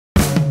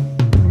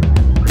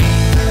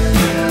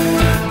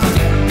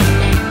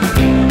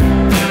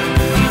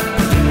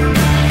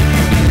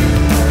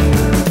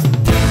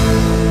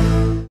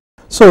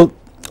So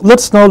let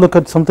us now look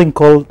at something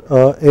called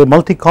a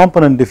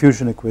multi-component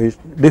diffusion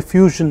equation,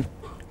 diffusion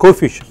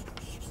coefficient.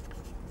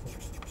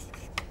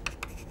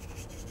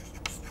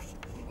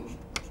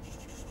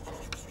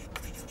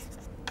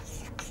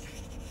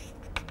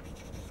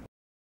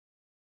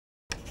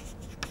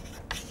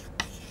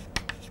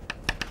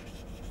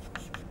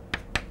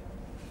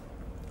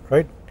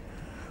 Right.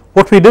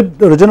 What we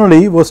did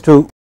originally was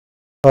to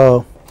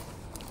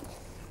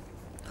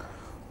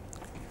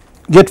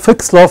get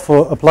Fick's law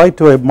applied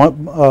to a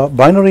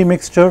binary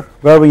mixture,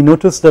 where we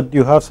noticed that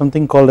you have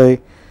something called a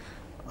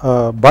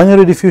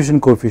binary diffusion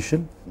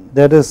coefficient,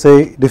 that is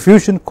a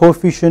diffusion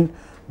coefficient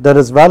that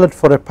is valid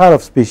for a pair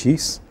of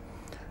species,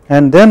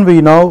 and then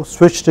we now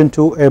switched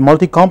into a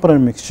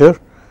multi-component mixture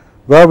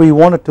where we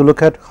wanted to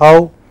look at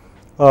how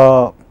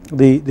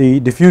the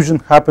diffusion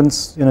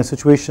happens in a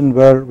situation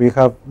where we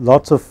have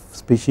lots of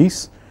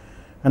species.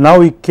 And now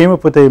we came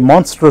up with a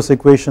monstrous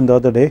equation the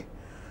other day,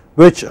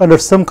 which under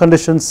some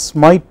conditions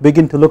might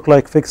begin to look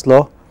like Fick's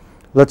law,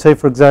 let us say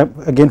for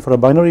example again for a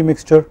binary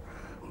mixture.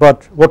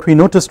 But what we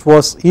noticed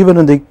was even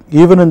in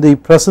the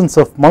presence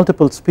of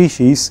multiple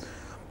species,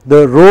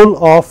 the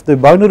role of the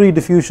binary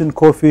diffusion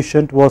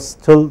coefficient was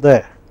still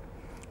there.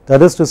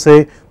 That is to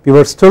say, we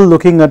were still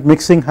looking at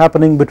mixing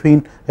happening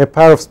between a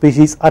pair of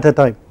species at a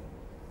time,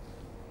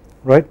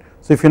 right.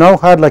 So if you now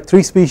had like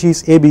 3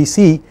 species A, B,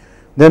 C,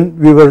 then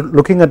we were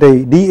looking at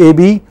a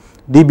DAB,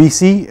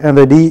 DBC and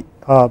a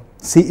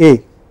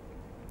DCA.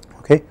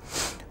 Okay.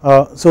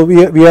 So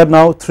we had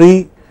now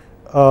 3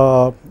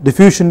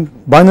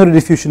 binary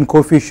diffusion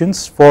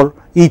coefficients for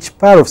each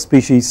pair of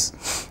species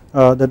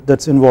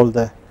that's involved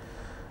there.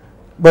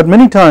 But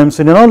many times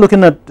when you are now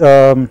looking at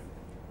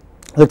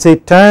let us say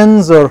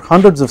tens or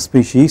hundreds of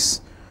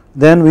species,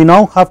 then we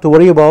now have to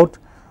worry about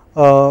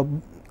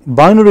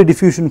binary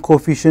diffusion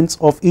coefficients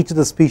of each of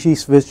the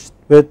species with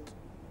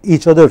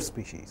each other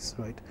species,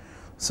 right.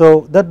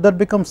 So that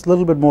becomes a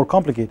little bit more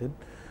complicated,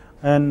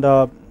 and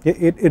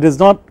it is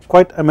not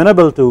quite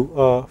amenable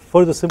to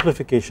further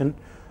simplification.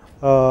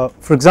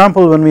 For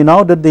example, when we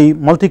now did the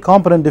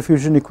multi-component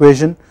diffusion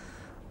equation,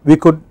 we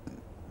could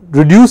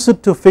reduce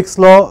it to Fick's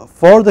law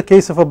for the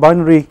case of a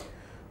binary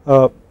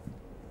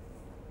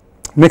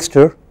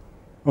mixture,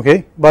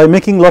 okay, by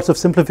making lots of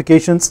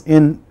simplifications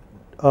in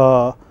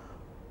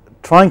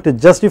trying to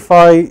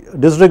justify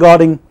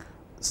disregarding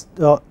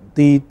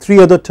the 3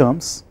 other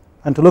terms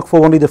and to look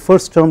for only the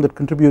first term that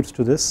contributes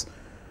to this,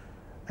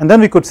 and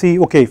then we could see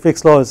okay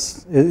Fick's law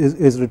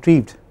is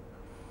retrieved.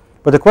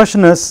 But the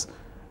question is,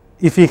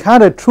 if we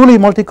had a truly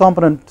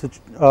multi-component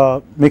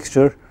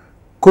mixture,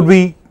 could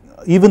we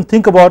even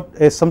think about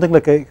something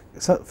like a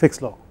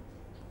Fick's law,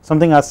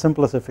 something as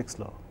simple as a Fick's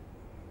law,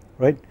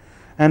 right.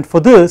 And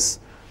for this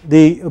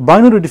the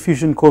binary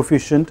diffusion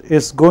coefficient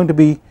is going to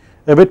be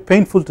a bit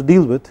painful to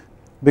deal with,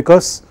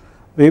 because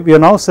we are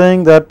now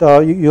saying that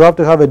you have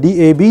to have a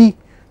DAB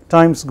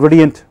times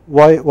gradient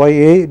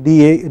YA,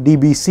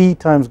 DBC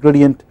times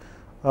gradient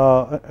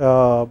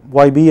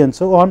YB and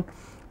so on,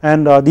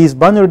 and these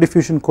binary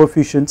diffusion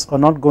coefficients are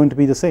not going to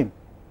be the same,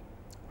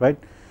 right.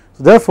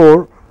 So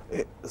therefore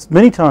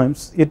many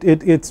times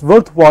it's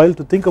worthwhile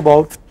to think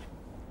about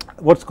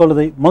what's called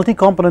the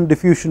multi-component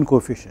diffusion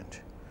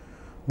coefficient.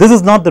 This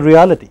is not the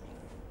reality,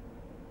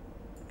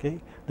 okay.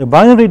 The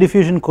binary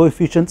diffusion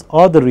coefficients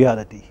are the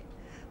reality,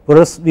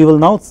 whereas we will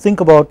now think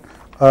about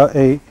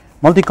a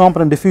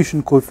multi-component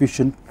diffusion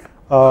coefficient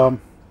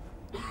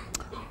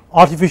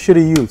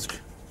artificially used.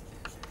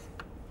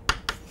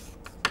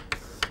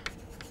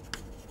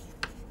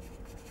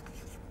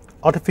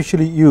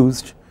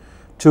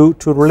 To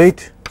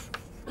relate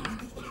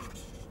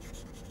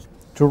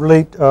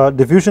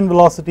diffusion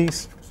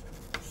velocities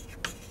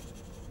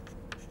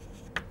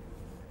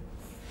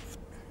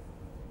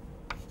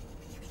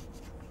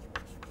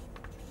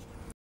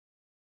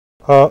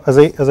as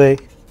a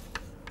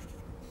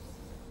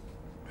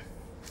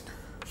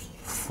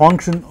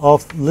function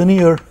of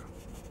linear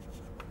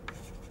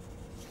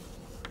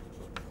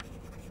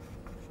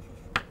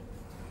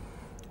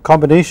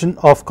combination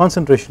of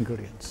concentration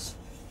gradients.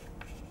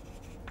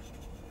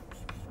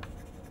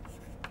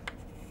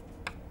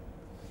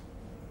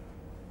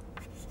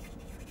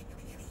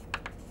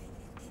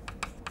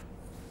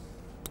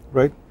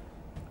 Right.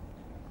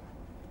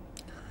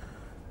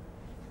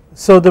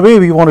 So the way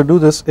we want to do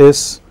this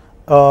is,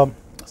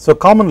 so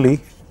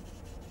commonly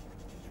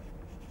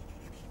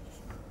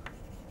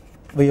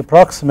we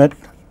approximate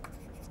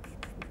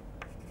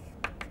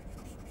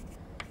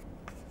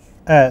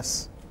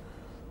as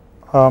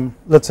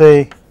let us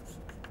say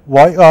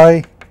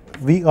yi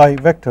vi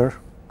vector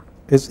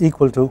is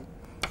equal to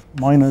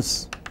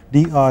minus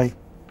di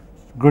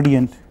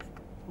gradient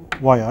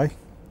yi,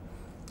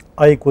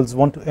 I equals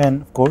 1 to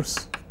n of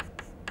course,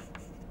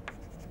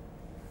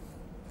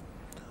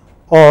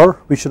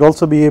 or we should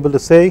also be able to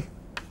say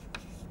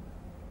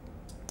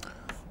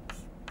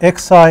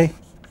xi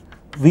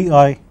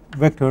vi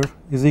vector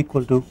is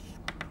equal to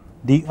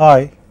di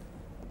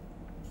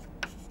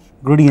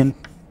gradient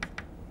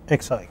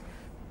xi,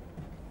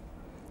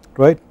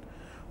 right.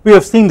 We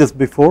have seen this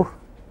before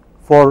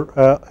for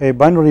a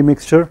binary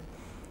mixture,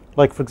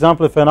 like for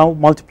example if I now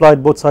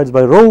multiplied both sides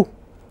by rho,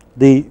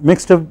 the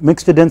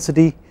mixture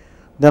density,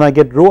 then I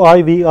get rho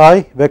I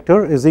Vi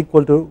vector is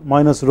equal to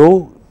minus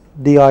rho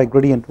di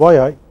gradient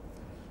Yi.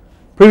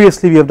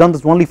 Previously we have done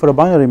this only for a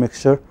binary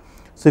mixture,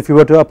 so if you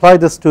were to apply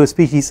this to a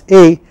species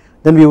A,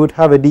 then we would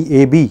have a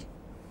DAB.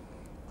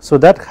 So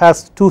that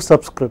has two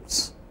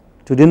subscripts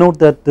to denote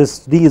that this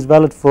D is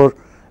valid for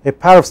a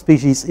pair of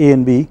species A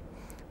and B,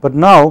 but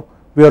now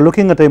we are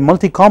looking at a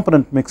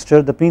multi-component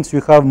mixture, that means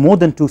you have more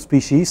than two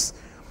species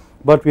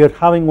but we are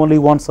having only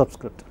one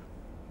subscript.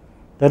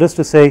 That is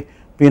to say,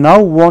 we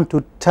now want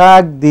to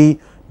tag the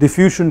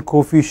diffusion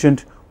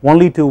coefficient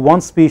only to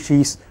one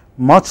species,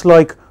 much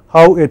like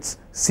how its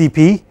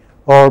Cp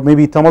or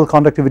maybe thermal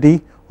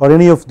conductivity or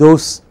any of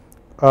those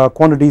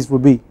quantities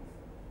would be.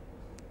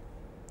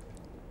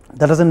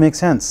 That does not make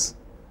sense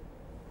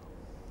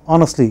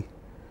honestly,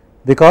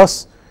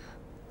 because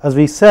as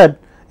we said,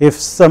 if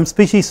some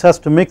species has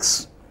to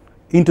mix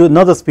into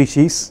another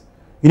species,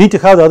 you need to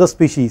have the other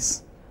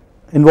species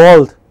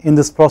involved in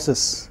this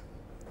process,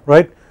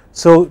 right.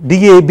 So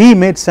DAB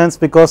made sense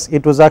because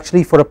it was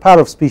actually for a pair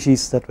of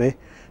species that way,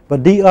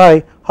 but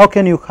DI, how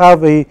can you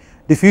have a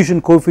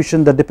diffusion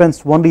coefficient that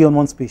depends only on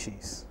one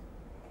species?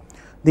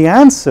 The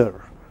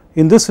answer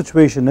in this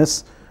situation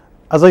is,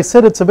 as I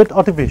said, it's a bit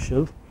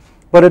artificial,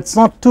 but it's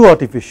not too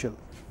artificial,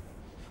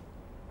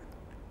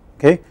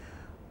 okay,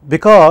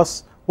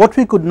 because what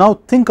we could now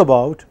think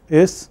about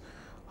is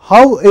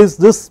how is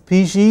this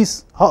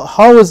species,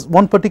 how is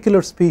one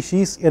particular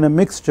species in a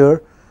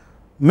mixture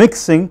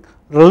mixing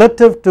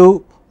relative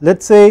to, let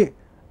us say,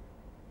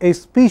 a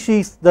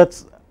species that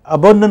is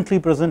abundantly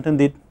present in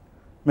the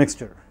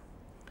mixture.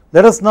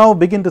 Let us now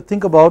begin to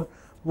think about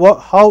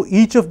how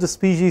each of the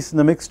species in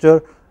the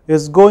mixture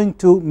is going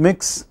to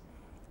mix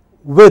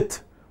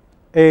with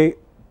a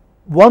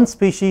one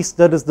species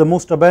that is the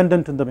most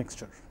abundant in the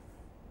mixture,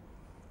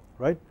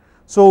 right.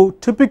 So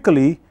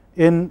typically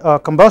in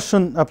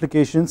combustion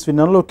applications, we are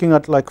now looking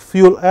at like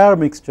fuel air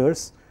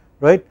mixtures,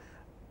 right.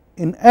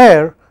 In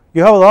air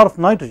you have a lot of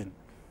nitrogen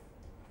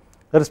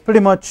that is pretty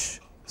much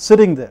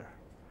sitting there,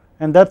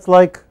 and that is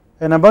like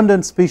an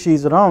abundant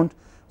species around.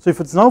 So if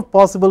it is now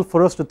possible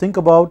for us to think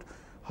about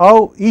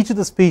how each of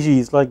the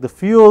species, like the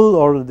fuel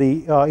or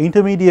the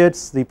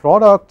intermediates, the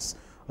products,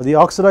 or the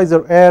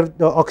oxidizer air,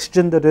 the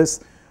oxygen that is,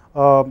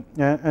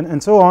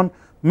 and so on,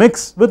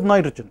 mix with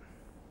nitrogen,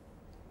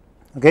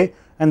 okay,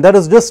 and that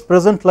is just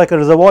present like a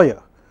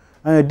reservoir,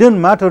 and it did not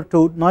matter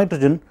to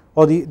nitrogen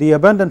or the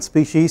abundant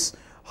species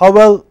how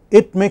well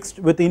it mixed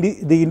with the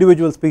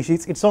individual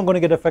species, it is not going to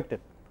get affected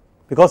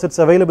because it is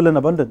available in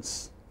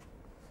abundance,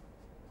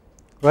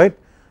 right.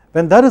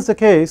 When that is the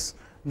case,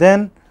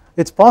 then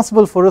it is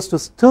possible for us to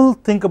still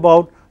think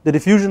about the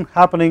diffusion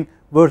happening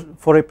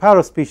for a pair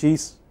of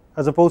species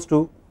as opposed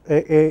to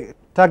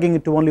tagging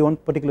it to only one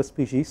particular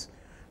species,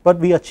 but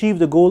we achieve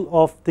the goal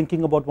of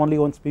thinking about only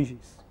one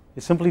species.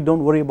 You simply do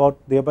not worry about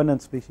the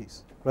abundant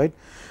species, right.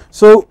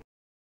 So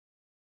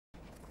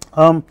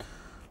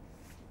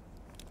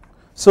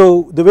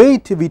so the way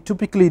we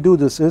typically do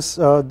this is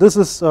this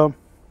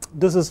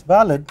is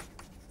valid,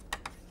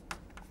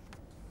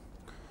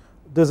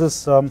 this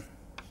is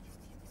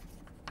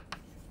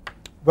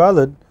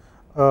valid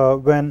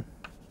when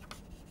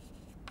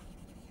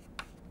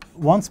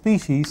one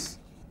species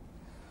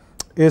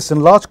is in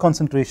large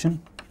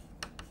concentration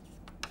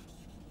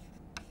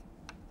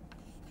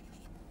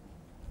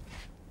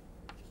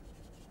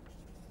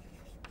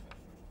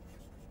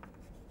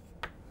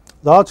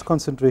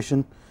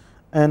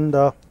and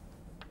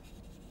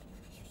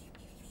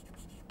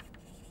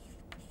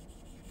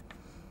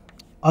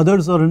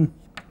others are in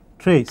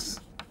trace.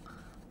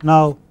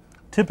 Now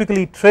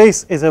typically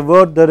trace is a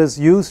word that is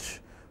used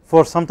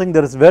for something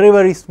that is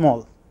very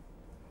small,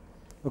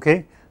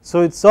 okay.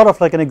 So it is sort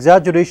of like an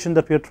exaggeration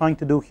that we are trying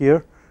to do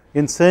here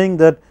in saying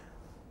that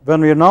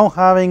when we are now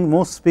having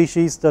most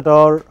species that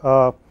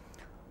are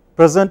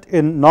present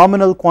in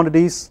nominal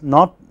quantities,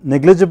 not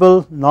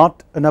negligible,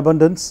 not in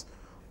abundance,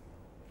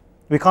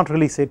 we cannot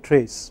really say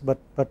trace, but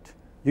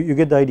you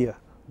get the idea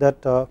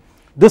that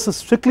this is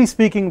strictly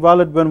speaking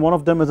valid when one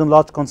of them is in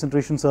large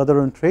concentrations, the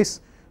other in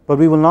trace, but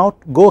we will now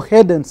go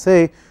ahead and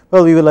say,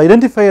 well, we will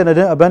identify an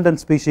abundant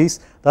species,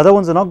 the other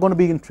ones are not going to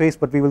be in trace,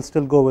 but we will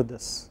still go with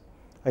this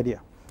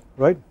idea,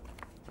 right.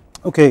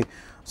 Okay,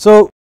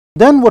 so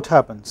then what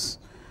happens?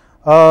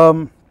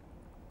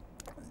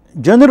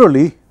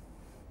 Generally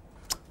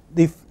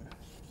we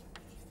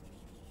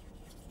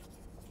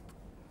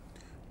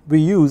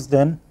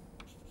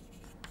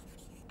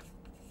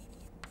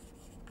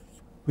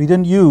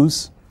then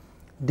use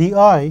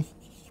di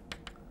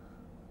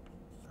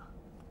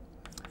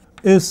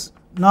is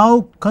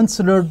now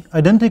considered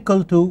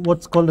identical to what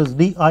is called as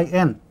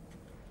din,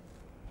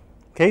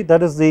 okay.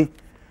 That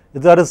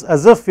is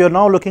as if we are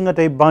now looking at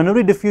a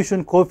binary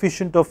diffusion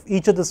coefficient of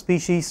each of the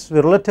species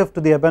relative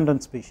to the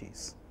abundant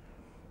species,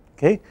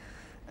 okay,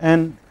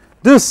 and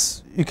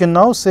this you can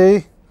now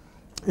say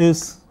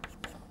is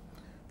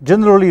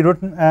generally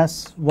written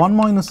as 1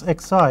 minus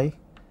xi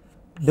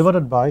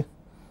divided by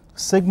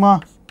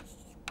sigma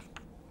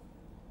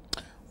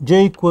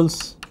j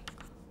equals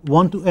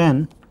 1 to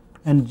n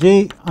and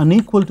j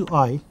unequal to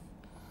I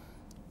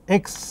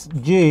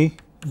xj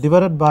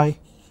divided by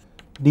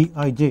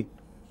dij.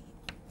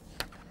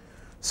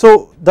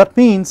 So that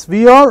means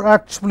we are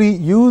actually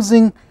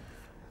using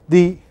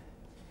the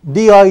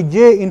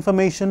dij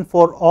information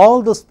for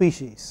all the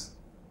species,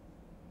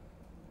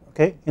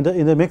 okay, in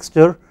the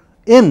mixture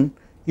in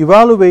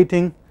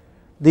evaluating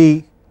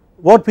the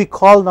what we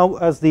call now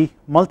as the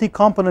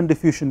multi-component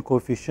diffusion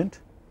coefficient,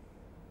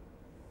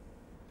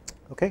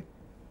 okay.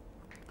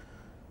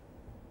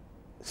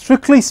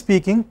 Strictly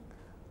speaking,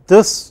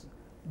 this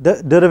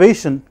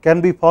derivation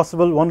can be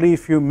possible only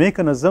if you make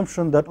an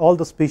assumption that all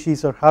the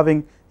species are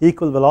having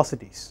equal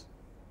velocities,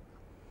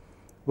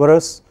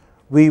 whereas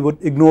we would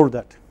ignore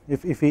that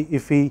if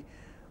we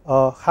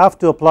have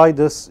to apply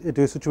this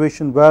to a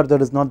situation where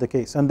that is not the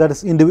case, and that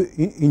is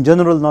in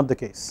general not the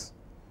case,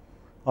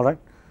 alright.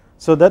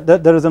 So that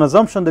there is an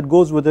assumption that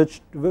goes with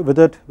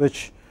it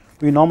which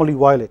we normally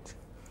violate.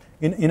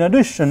 In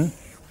addition,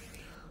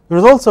 there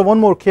is also one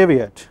more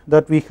caveat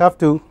that we have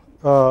to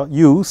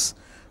use,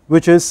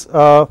 which is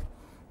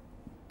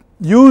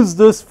use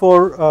this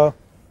for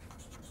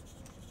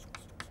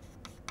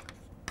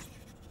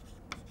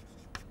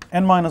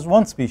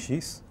n-1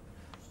 species,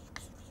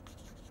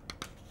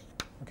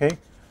 okay,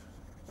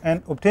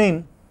 and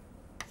obtain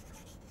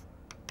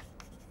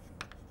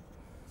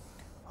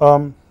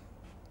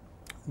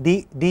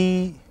dn,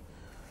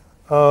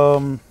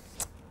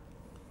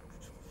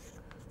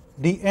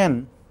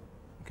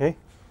 okay,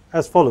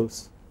 as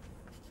follows.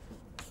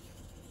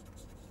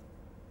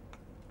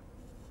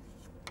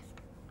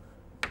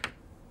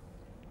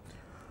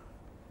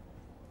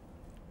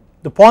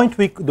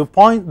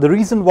 The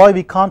reason why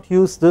we can't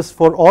use this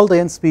for all the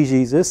n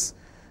species is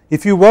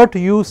if you were to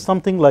use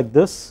something like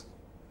this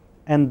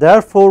and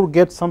therefore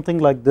get something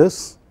like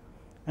this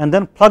and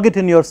then plug it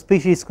in your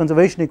species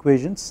conservation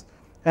equations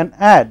and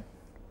add,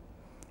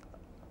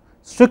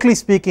 strictly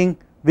speaking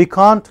we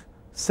can't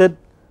set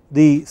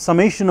the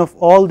summation of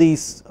all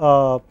these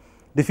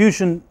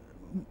diffusion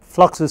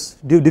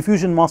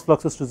mass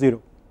fluxes to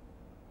 0,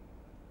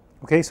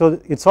 okay. So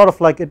it's sort of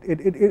like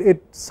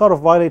it sort of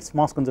violates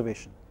mass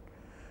conservation.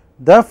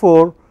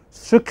 Therefore,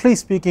 strictly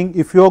speaking,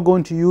 if you are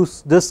going to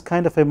use this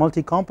kind of a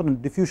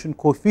multi-component diffusion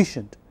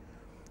coefficient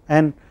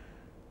and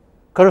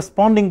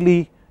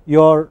correspondingly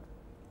your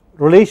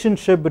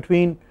relationship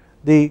between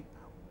the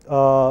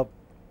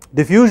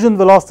diffusion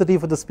velocity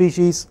for the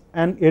species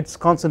and its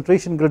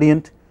concentration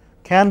gradient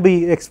can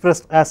be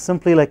expressed as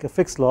simply like a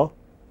Fick's law,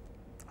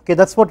 okay.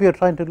 That is what we are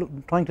trying to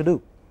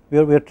do. We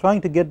are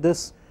trying to get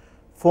this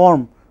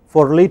form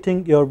for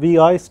relating your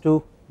VI's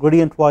to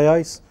gradient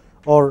YI's,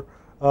 or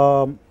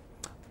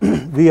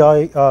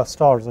VI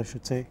stars I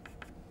should say,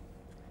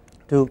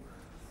 to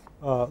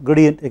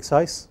gradient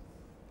Xi's,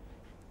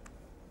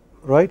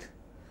 right.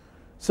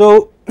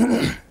 So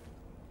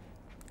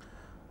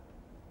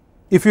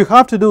if you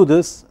have to do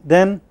this,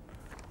 then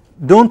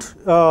don't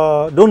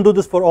do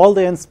this for all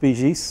the n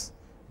species,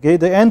 okay.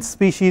 The nth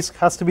species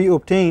has to be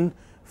obtained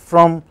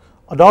from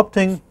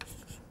adopting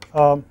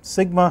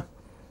sigma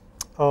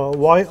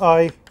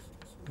yi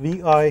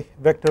vi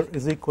vector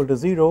is equal to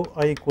 0,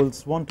 I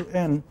equals 1 to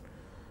n,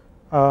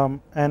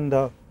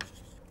 and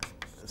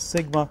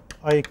sigma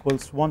I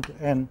equals 1 to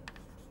n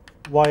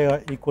yi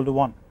equal to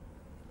 1,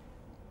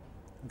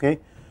 okay.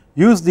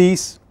 Use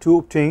these to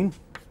obtain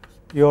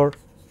your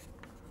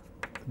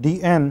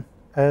dn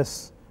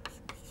as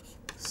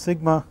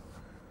sigma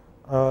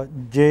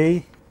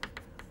j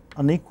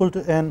unequal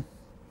to n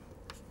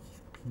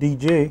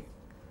dj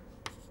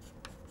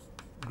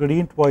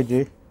gradient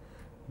yj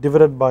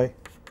divided by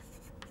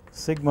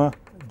sigma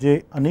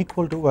j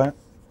unequal to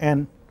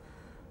n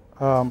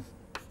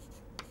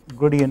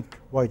gradient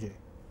yj.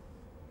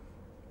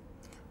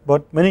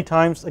 But many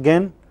times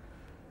again,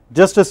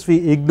 just as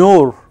we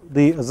ignore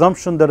the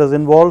assumption that is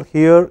involved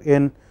here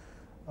in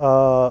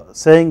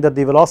saying that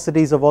the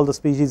velocities of all the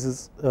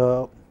species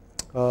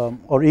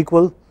are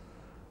equal,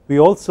 we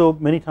also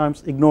many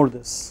times ignore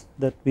this,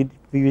 that we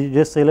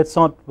just say let us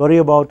not worry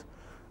about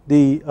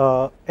the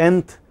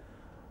nth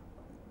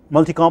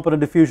multi-component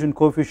diffusion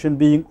coefficient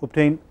being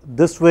obtained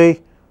this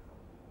way,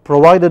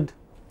 provided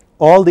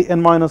all the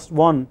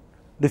n-1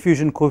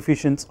 diffusion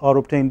coefficients are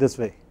obtained this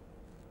way,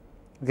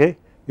 okay.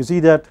 You see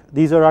that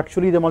these are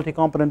actually the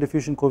multi-component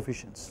diffusion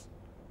coefficients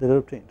that are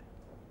obtained,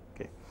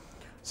 okay.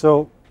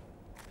 So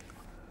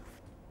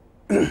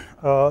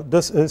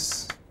this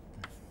is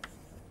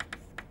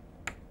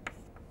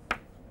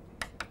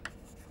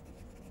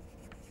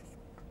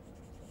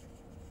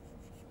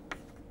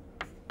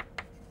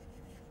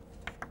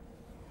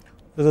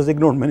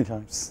ignored many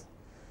times,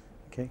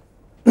 okay.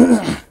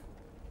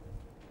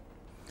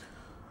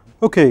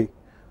 Okay,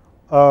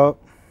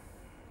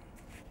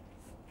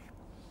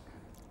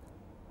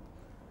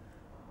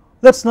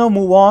 let us now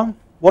move on.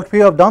 What we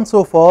have done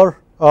so far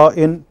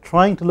in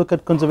trying to look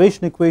at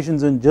conservation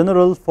equations in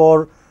general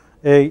for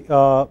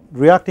a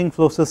reacting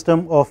flow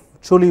system of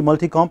truly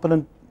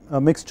multi-component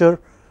mixture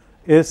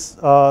is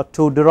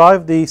to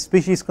derive the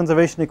species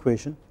conservation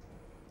equation.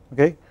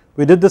 Okay,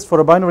 we did this for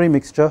a binary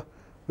mixture,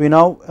 we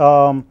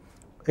now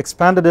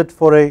expanded it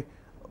for a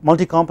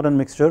multi-component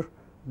mixture.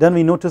 Then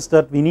we noticed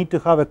that we need to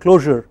have a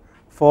closure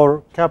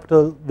for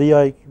capital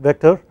VI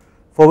vector,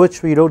 for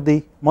which we wrote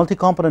the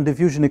multi-component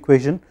diffusion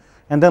equation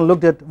and then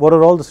looked at what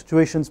are all the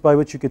situations by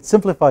which you could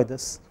simplify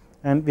this,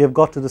 and we have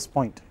got to this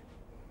point.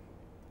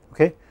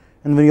 Okay,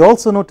 and we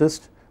also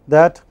noticed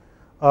that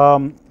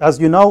as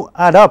you now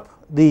add up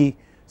the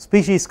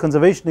species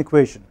conservation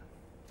equation,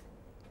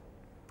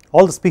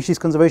 all the species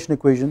conservation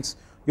equations,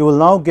 you will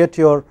now get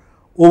your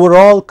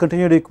overall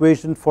continuity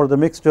equation for the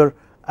mixture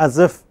as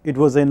if it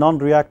was a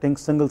non-reacting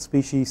single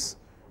species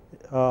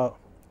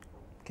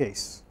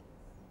case,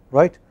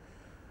 right.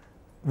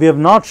 We have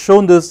not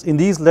shown this in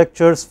these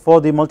lectures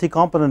for the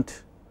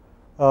multi-component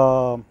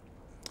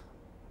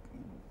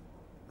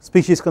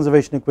species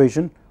conservation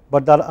equation,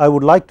 but that I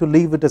would like to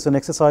leave it as an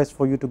exercise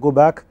for you to go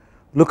back,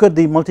 look at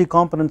the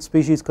multi-component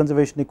species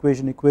conservation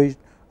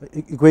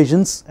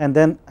equations and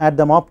then add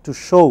them up to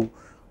show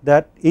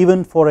that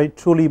even for a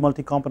truly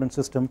multi-component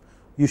system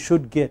you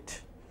should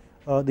get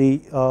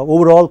the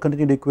overall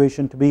continuity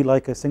equation to be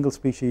like a single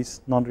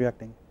species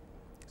non-reacting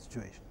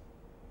situation.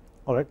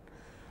 Alright.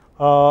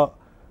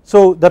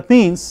 So that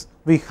means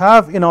we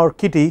have in our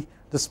kitty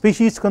the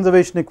species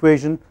conservation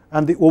equation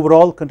and the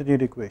overall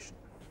continuity equation.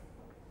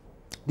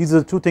 These are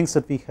the two things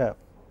that we have.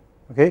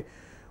 Okay,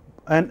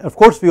 and of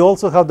course we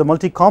also have the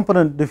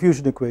multi-component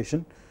diffusion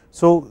equation.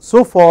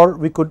 So far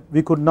we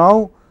could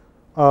now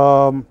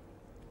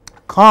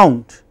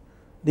count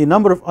the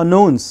number of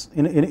unknowns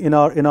in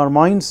our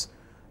minds.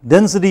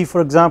 Density,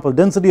 for example,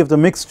 density of the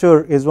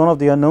mixture is one of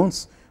the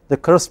unknowns. The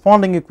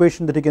corresponding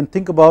equation that you can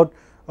think about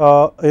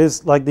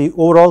is like the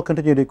overall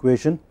continuity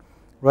equation,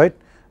 right.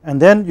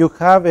 And then you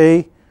have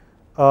a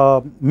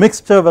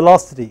mixture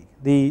velocity,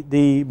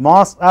 the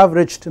mass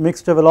averaged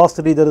mixture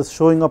velocity that is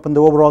showing up in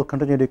the overall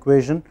continuity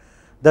equation,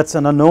 that is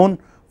an unknown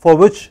for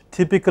which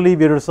typically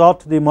we resort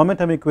to the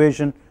momentum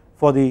equation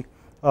for the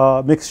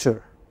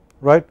mixture,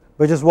 right,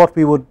 which is what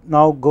we would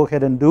now go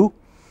ahead and do.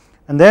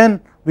 And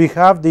then we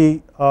have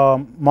the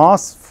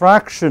mass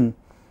fraction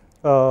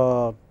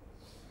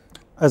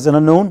as an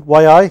unknown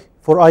yi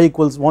for I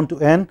equals 1 to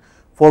n,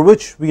 for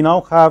which we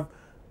now have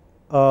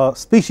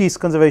species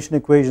conservation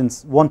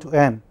equations 1 to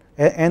n,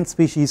 n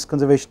species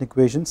conservation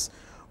equations,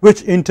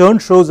 which in turn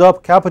shows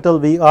up capital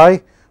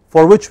Vi,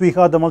 for which we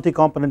have the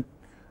multi-component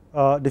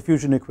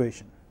diffusion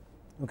equation,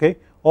 okay,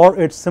 or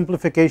its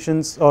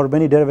simplifications or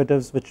many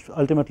derivatives, which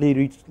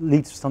ultimately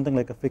leads to something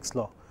like a fixed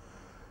law.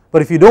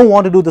 But if you don't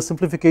want to do the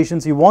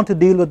simplifications, you want to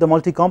deal with the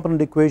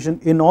multi-component equation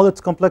in all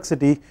its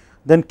complexity,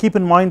 then keep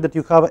in mind that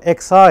you have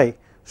a xi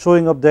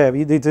showing up there.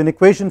 It's an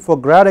equation for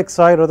grad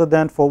xi rather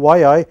than for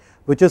yi,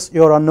 which is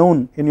your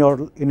unknown in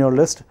your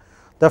list.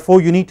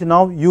 Therefore you need to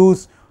now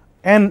use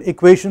n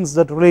equations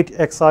that relate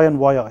xi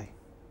and yi.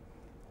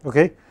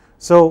 Okay,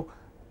 so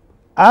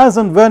as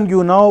and when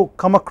you now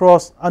come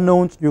across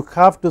unknowns, you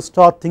have to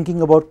start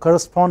thinking about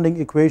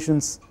corresponding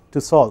equations to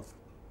solve.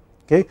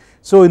 Okay,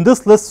 so in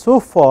this list so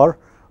far,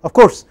 of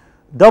course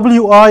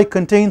Wi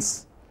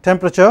contains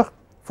temperature,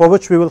 for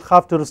which we will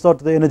have to resort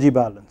to the energy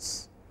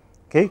balance.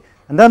 Okay,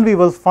 and then we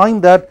will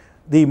find that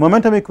the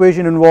momentum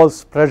equation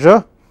involves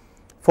pressure,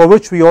 for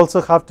which we also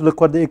have to look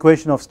at the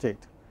equation of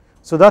state.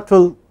 So that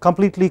will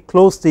completely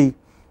close the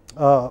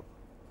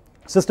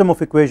system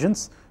of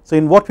equations. So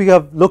in what we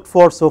have looked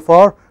for so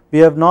far, we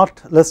have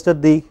not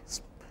listed the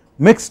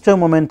mixture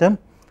momentum,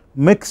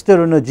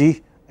 mixture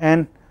energy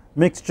and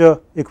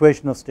mixture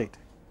equation of state.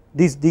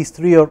 These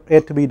three are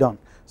yet to be done.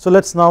 So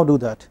let us now do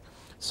that.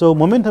 So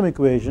momentum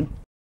equation,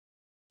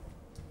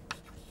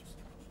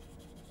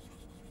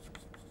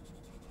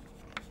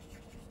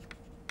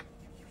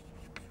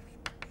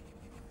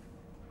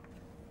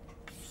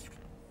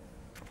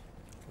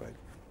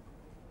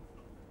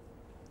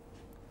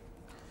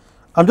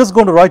 I am just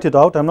going to write it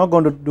out, I am not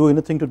going to do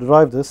anything to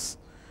derive this,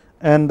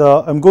 and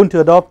I am going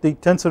to adopt the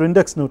tensor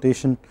index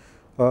notation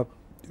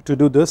to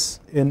do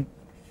this in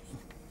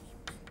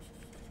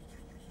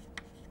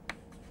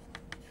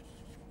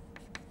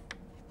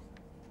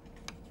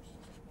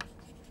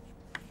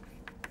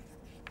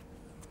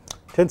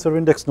tensor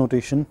index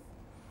notation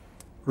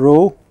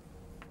rho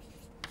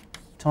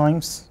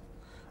times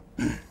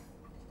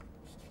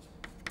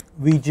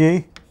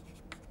Vj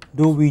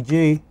dou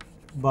Vj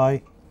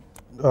by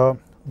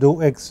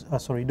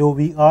dou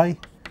Vi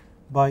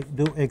by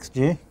dou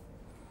Xj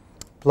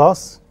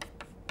plus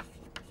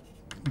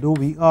dou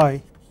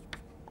Vi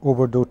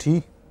over dou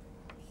T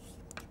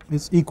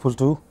is equal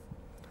to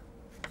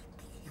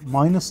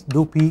minus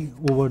dou P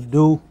over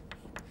dou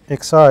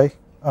Xi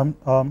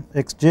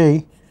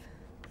Xj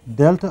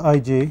delta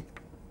Ij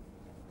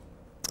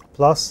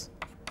plus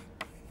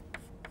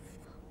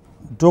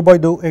dou by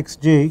dou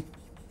Xj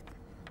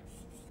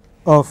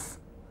of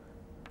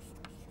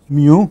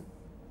mu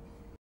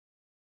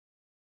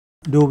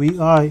dou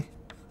Vi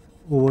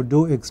over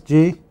dou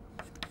Xj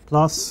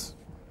plus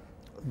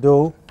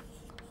dou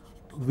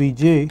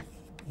Vj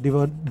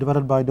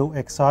divided by dou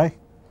Xi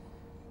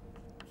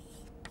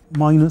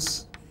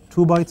minus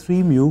 2 by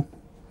 3 mu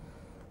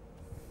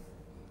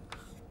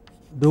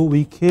dou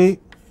Vk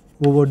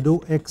over dou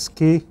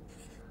xk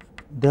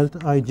delta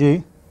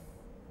ij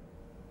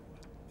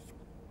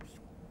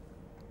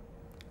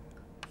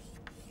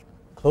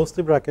close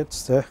the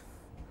brackets there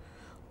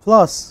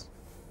plus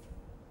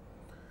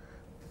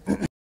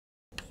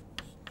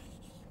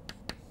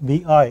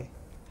Bi,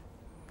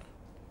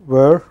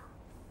 where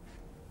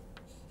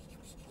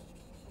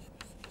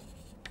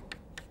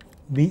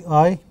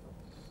Bi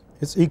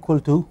is equal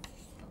to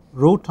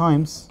rho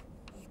times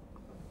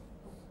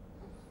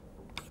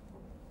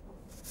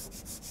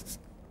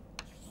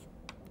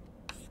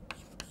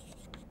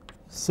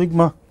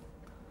sigma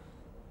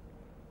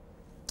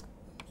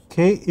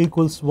k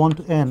equals 1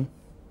 to n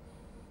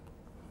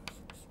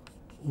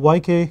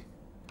yk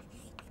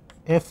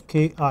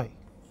fki.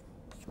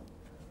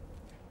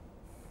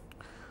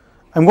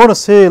 I am going to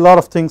say a lot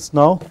of things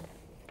now,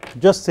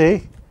 just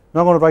say,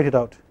 not going to write it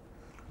out.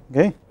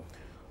 Okay.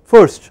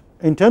 First,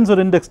 in tensor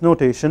index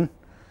notation,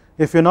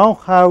 if you now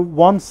have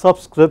one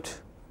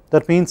subscript,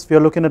 that means we are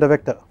looking at a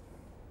vector.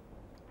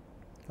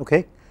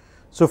 Okay.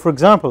 So for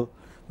example,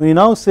 when you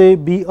now say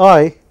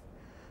Bi,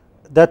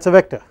 that is a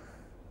vector,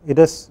 it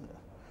is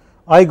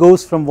I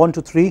goes from 1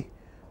 to 3,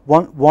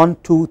 1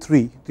 2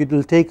 3, it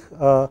will take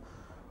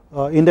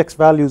index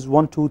values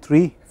 1 2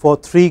 3 for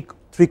three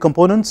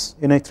components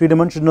in a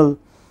 3-dimensional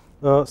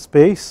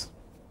space.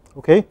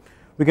 Okay,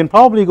 we can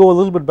probably go a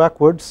little bit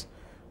backwards.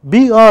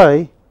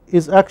 Bi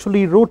is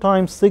actually rho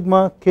times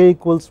sigma k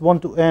equals 1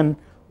 to n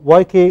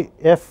yk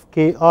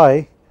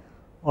fki,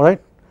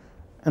 alright,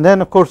 and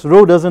then of course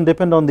rho does not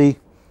depend on the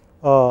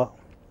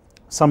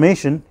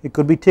summation, it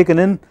could be taken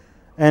in,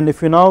 and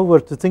if you now were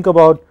to think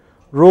about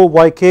rho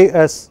yk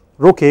as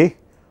rho k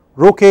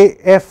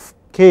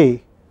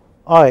fki,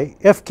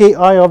 fki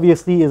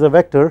obviously is a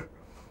vector,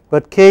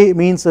 but k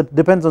means it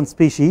depends on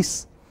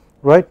species,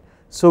 right.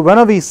 So when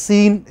have we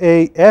seen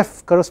a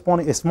f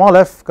corresponding, a small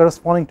f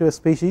corresponding to a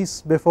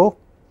species before?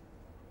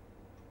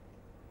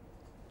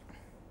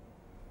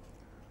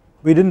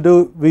 We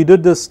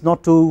did this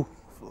not too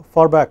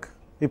far back,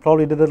 we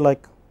probably did it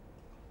like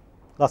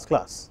last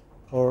class,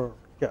 or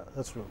yeah,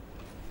 that's true.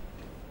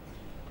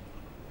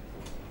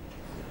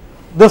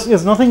 This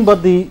is nothing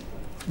but the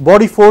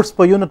body force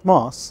per unit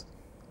mass.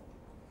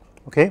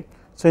 Okay,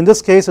 so in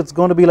this case it is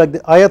going to be like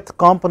the ith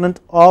component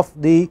of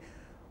the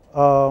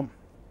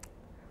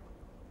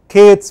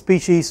kth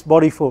species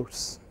body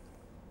force.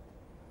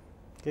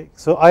 Okay,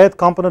 so ith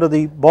component of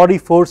the body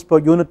force per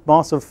unit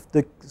mass of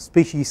the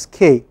species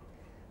k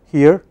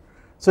here.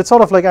 So it is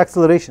sort of like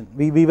acceleration,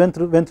 we went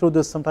through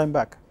this some time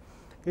back.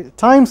 Okay,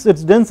 times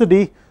its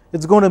density, it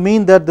is going to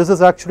mean that this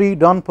is actually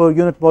done per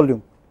unit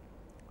volume.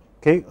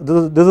 Okay,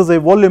 this is a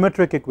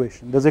volumetric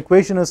equation, this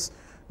equation is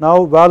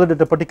now valid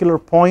at a particular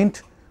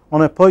point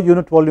on a per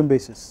unit volume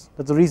basis.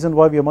 That is the reason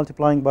why we are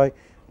multiplying by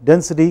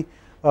density,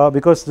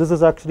 because this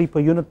is actually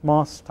per unit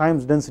mass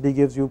times density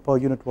gives you per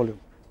unit volume,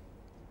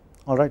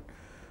 alright.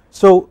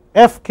 So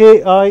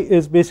fki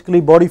is basically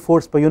body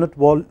force per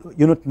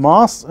unit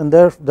mass, and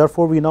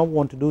therefore we now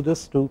want to do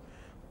this to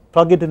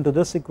plug it into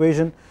this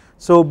equation.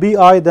 So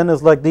Bi then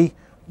is like the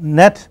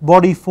net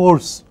body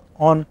force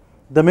on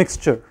the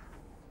mixture,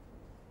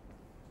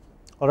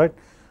 alright.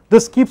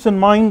 This keeps in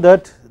mind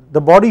that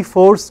the body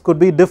force could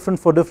be different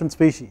for different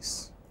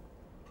species,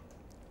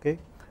 okay,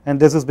 and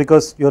this is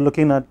because you are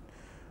looking at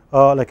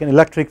like an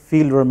electric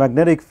field or a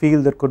magnetic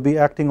field that could be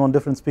acting on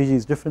different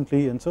species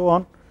differently and so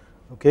on.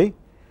 Okay.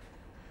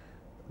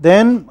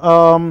 Then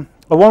I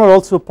want to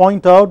also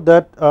point out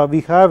that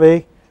we have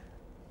a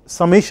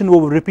summation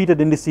over repeated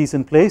indices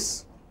in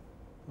place.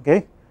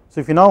 Okay, so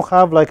if you now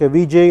have like a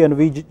Vj and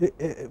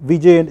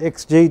Vj and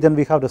Xj, then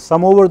we have the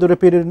sum over the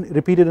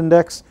repeated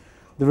index.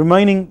 The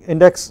remaining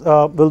index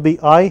will be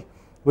I,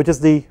 which is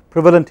the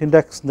prevalent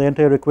index in the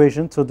entire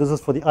equation. So this is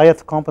for the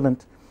ith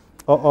component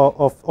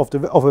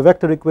of a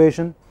vector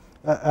equation,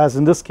 as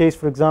in this case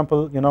for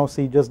example you now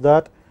see just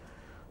that.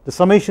 The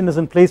summation is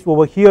in place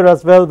over here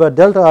as well, where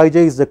delta ij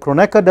is the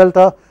Kronecker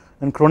delta,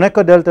 and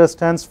Kronecker delta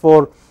stands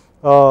for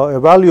a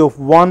value of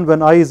 1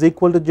 when I is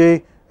equal to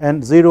j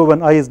and 0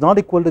 when I is not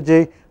equal to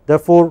j.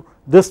 Therefore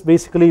this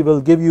basically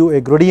will give you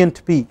a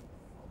gradient p.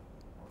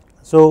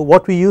 So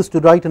what we used to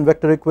write in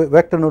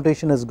vector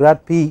notation as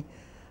grad p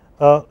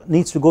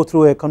needs to go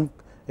through a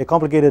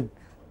complicated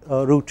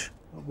route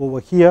over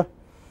here,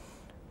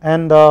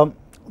 and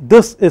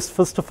this is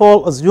first of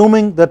all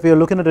assuming that we are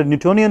looking at a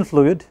Newtonian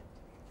fluid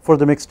for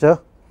the mixture,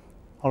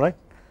 alright,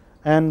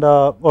 and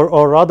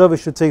or rather we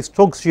should say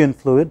Stokesian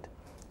fluid,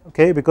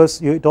 okay,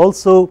 because it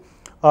also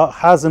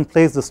has in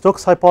place the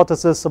Stokes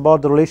hypothesis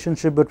about the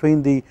relationship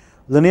between the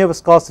linear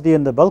viscosity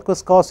and the bulk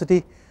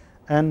viscosity,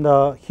 and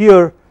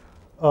here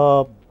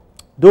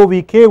dou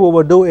Vk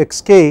over dou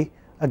Xk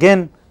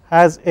again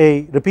has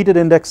a repeated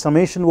index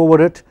summation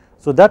over it,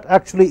 so that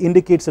actually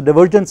indicates a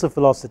divergence of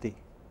velocity,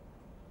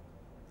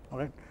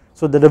 alright.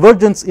 So the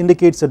divergence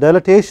indicates a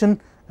dilatation,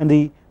 and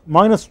the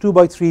minus 2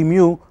 by 3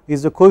 mu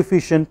is the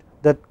coefficient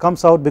that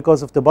comes out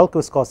because of the bulk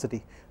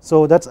viscosity.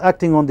 So that is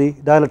acting on the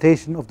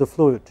dilatation of the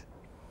fluid.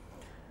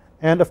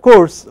 And of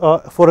course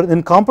for an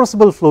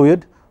incompressible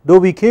fluid, dou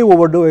Vk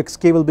over dou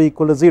Xk will be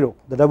equal to 0,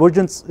 the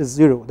divergence is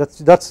 0, that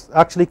is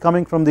actually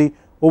coming from the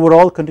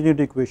overall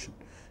continuity equation.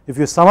 If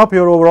you sum up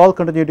your overall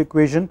continuity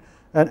equation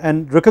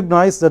and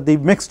recognize that the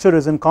mixture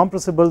is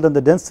incompressible, then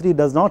the density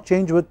does not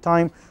change with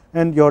time,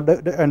 and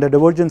the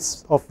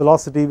divergence of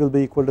velocity will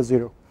be equal to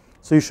 0.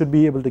 So you should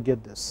be able to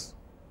get this,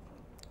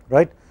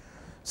 right.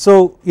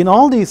 So in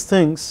all these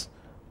things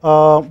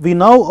we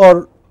now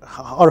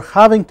are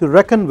having to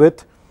reckon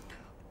with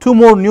two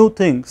more new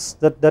things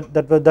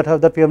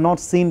that we have not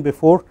seen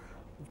before.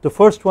 The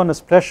first one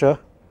is pressure,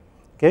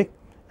 okay,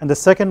 and the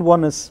second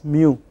one is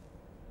mu.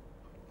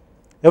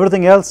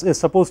 Everything else is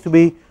supposed to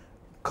be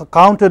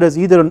counted as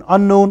either an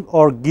unknown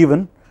or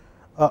given.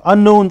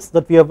 Unknowns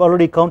that we have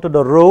already counted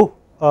are rho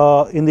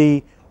in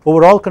the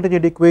overall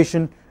continuity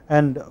equation,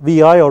 and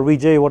Vi or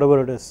Vj,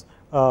 whatever it is,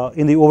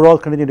 in the overall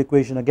continuity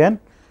equation again.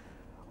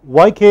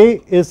 Yk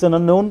is an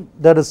unknown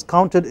that is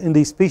counted in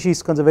the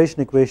species conservation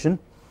equation.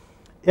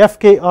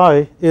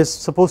 Fki is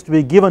supposed to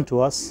be given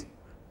to us,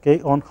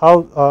 okay, on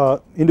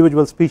how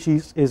individual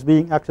species is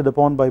being acted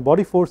upon by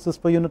body forces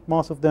per unit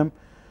mass of them.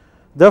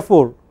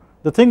 Therefore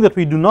the thing that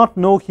we do not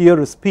know here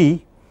is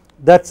P,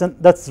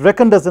 that's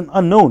reckoned as an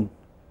unknown,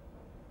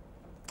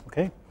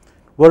 okay,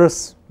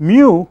 whereas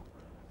mu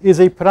is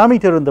a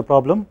parameter in the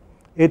problem,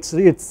 it's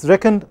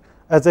reckoned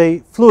as a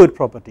fluid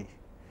property.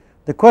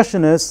 The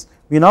question is,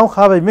 we now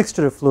have a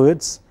mixture of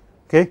fluids,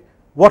 okay,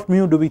 what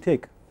mu do we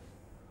take?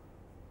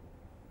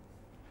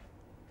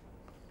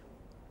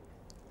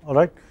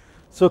 Alright,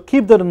 so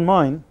keep that in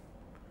mind.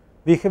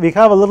 We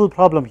have a little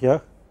problem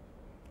here,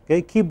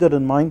 okay, keep that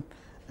in mind,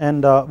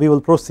 and we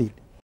will proceed.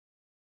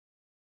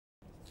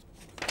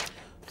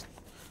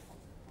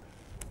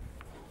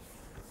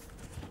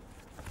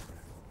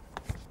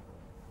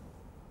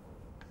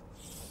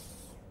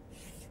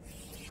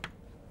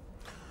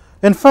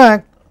 In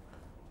fact,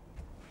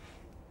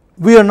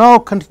 we are now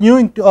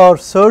continuing our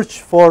search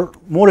for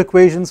more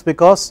equations,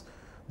 because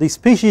the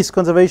species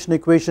conservation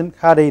equation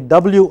had a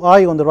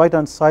Wi on the right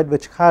hand side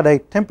which had a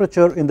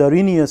temperature in the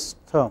Arrhenius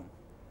term,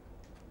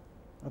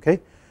 okay.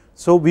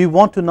 So we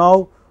want to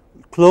now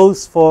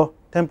close for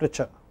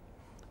temperature,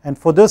 and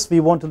for this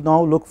we want to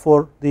now look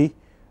for the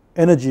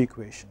energy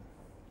equation,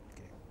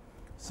 okay.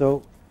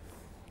 So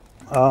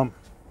and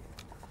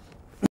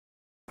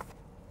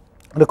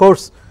of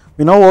course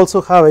we now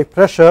also have a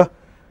pressure,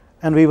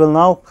 and we will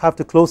now have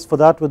to close for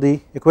that with the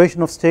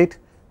equation of state.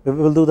 We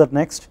will do that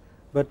next,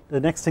 but the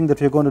next thing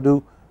that we are going to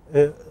do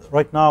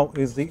right now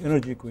is the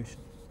energy equation.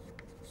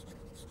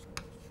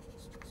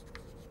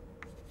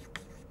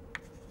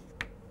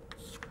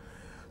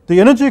 The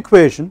energy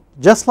equation,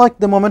 just like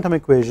the momentum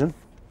equation,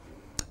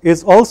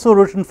 is also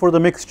written for the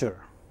mixture.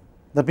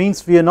 That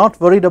means we are not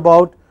worried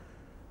about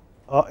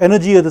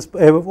energy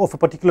of a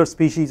particular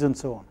species and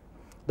so on.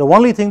 The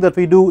only thing that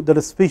we do that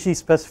is species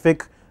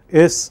specific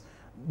is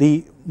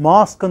the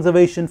mass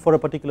conservation for a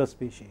particular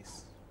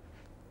species,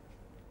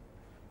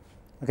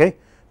 okay,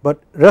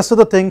 but rest of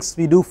the things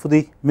we do for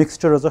the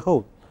mixture as a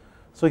whole.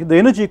 So the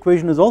energy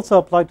equation is also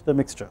applied to the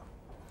mixture.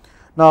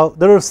 Now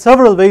there are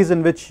several ways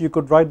in which you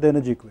could write the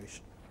energy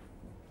equation,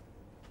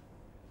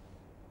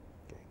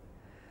 okay.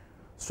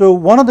 So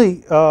one of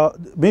the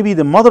maybe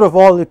the mother of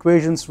all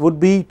equations would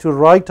be to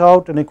write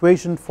out an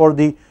equation for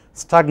the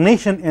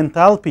stagnation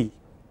enthalpy,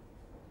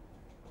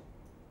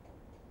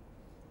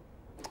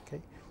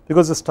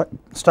 because the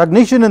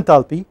stagnation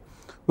enthalpy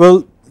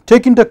will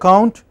take into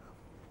account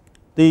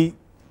the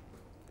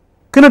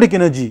kinetic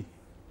energy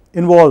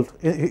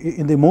involved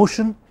in the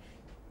motion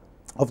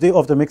of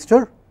the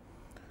mixture,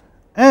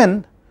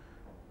 and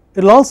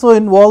it will also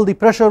involve the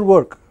pressure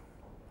work,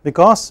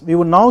 because we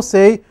would now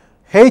say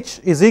H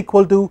is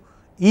equal to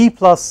E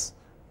plus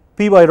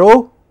P by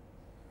rho,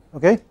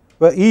 okay,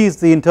 where E is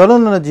the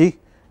internal energy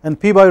and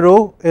P by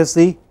rho is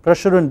the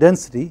pressure and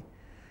density.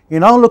 You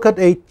now look at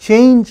a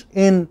change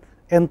in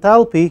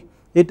enthalpy,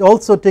 it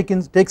also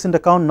takes into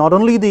account not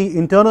only the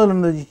internal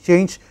energy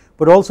change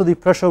but also the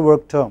pressure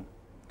work term,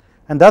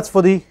 and that is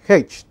for the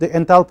H, the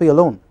enthalpy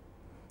alone,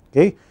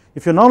 okay.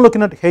 If you are now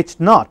looking at H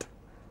naught,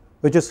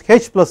 which is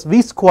H plus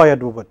V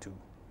squared over 2,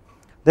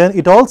 then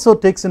it also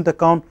takes into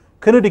account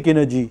kinetic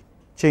energy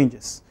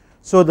changes.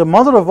 So the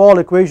mother of all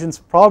equations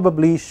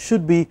probably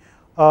should be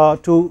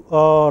to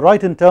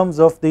write in terms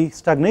of the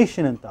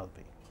stagnation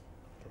enthalpy.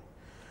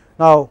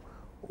 Now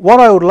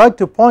what I would like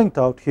to point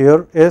out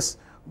here is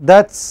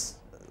that's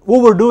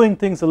overdoing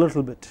things a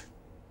little bit.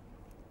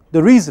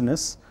 The reason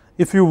is,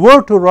 if you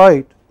were to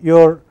write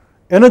your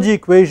energy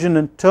equation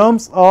in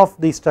terms of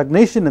the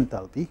stagnation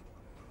enthalpy,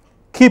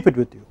 keep it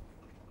with you,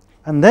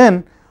 and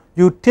then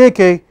you take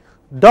a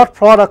dot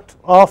product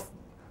of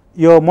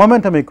your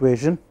momentum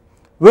equation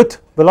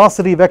with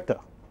velocity vector,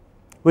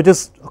 which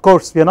is, of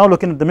course we are now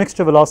looking at the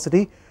mixture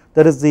velocity,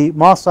 that is the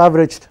mass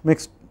averaged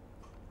mixed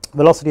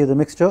velocity of the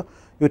mixture.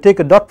 You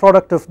take a dot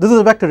product of, this is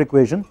a vector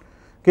equation,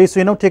 okay, so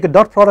you now take a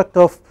dot product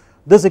of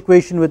this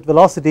equation with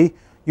velocity,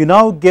 you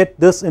now get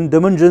this in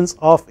dimensions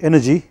of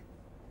energy,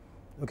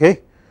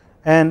 okay,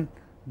 and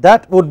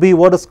that would be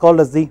what is called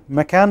as the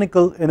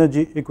mechanical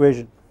energy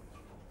equation.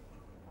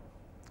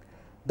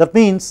 That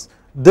means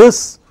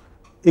this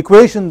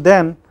equation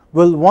then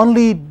will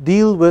only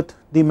deal with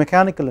the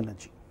mechanical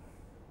energy.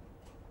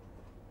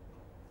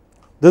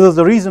 This is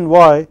the reason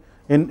why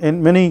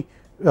in many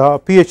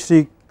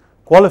PhD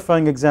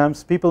qualifying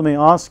exams people may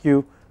ask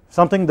you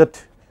something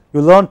that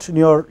you learnt in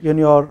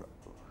your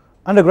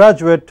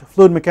undergraduate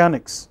fluid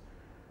mechanics.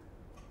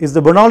 Is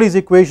the Bernoulli's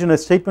equation a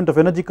statement of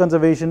energy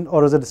conservation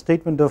or is it a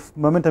statement of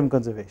momentum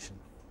conservation?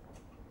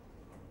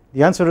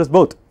 The answer is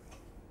both,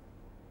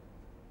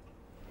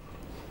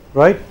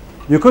 right?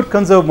 You could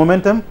conserve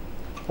momentum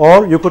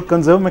or you could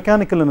conserve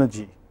mechanical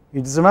energy.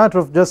 It is a matter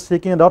of just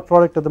taking a dot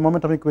product of the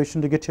momentum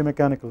equation to get your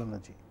mechanical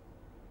energy,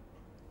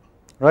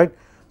 right.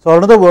 So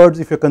in other words,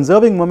 if you are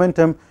conserving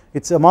momentum,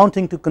 it is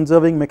amounting to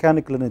conserving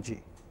mechanical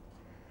energy.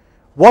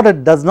 What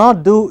it does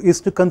not do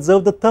is to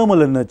conserve the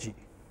thermal energy,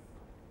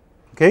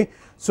 okay.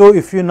 So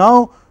if you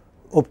now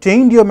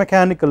obtained your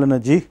mechanical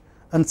energy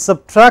and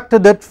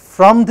subtracted it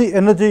from the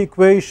energy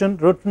equation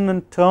written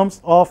in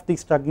terms of the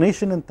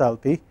stagnation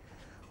enthalpy,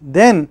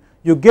 then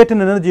you get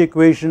an energy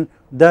equation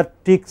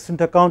that takes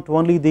into account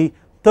only the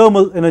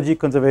thermal energy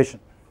conservation,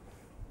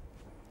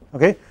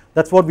 okay.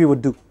 That is what we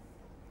would do.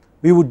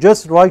 We would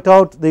just write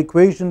out the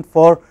equation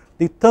for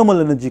the thermal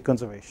energy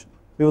conservation.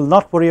 We will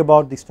not worry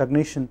about the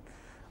stagnation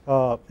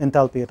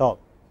enthalpy at all,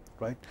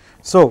 right.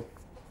 So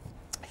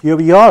here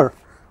we are,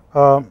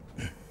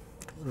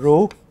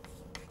 rho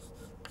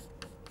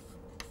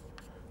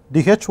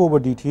dH over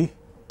dt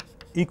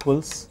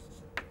equals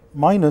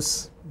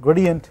minus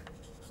gradient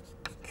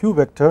q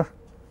vector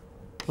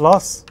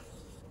plus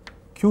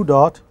q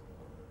dot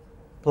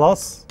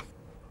plus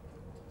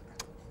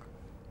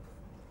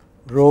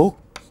rho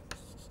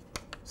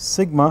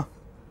sigma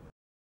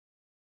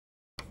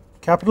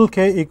capital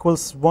K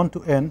equals 1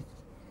 to n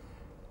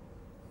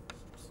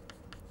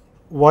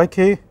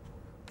yk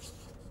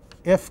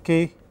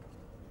fk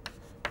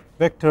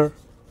vector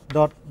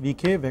dot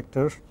vk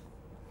vector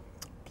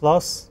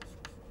plus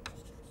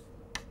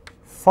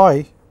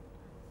phi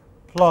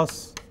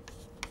plus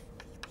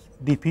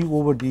dp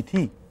over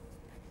dt.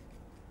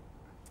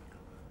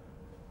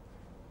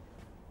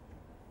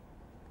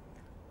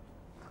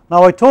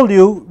 Now I told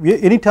you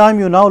anytime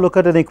you now look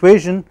at an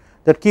equation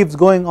that keeps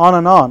going on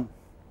and on,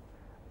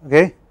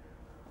 okay,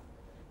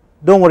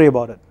 do not worry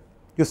about it.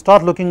 You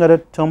start looking at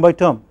it term by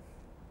term,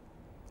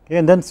 okay,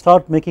 and then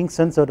start making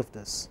sense out of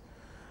this.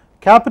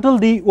 Capital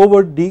D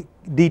over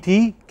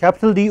dt,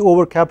 capital D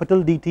over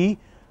capital dt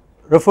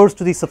refers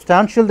to the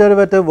substantial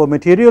derivative or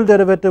material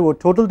derivative or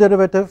total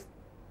derivative,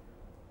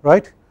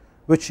 right,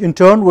 which in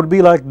turn would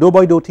be like dou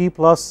by dou t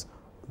plus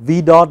v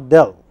dot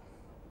del.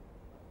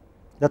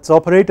 That is the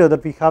operator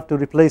that we have to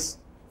replace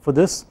for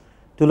this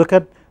to look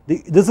at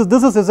the, this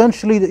is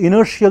essentially the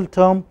inertial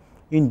term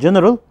in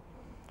general,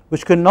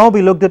 which can now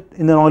be looked at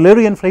in an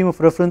Eulerian frame of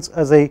reference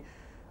as a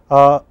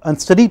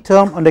unsteady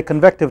term and a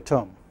convective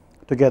term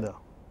together,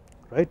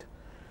 right.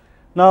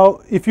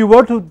 Now if you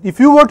were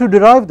to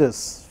derive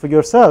this for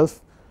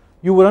yourself,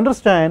 you would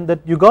understand that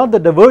you got the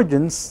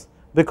divergence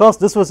because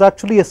this was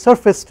actually a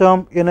surface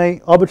term in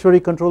a arbitrary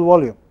control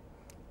volume.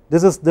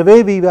 This is the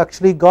way we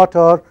actually got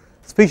our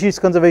species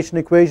conservation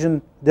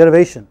equation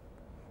derivation,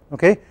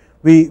 okay.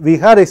 We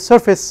had a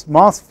surface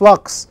mass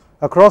flux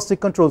across the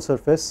control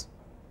surface,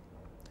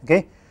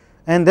 okay,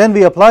 and then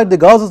we applied the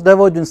Gauss's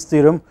divergence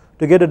theorem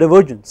to get a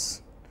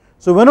divergence.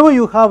 So whenever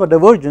you have a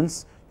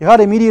divergence, you had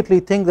to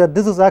immediately think that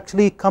this is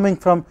actually coming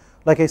from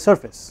like a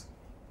surface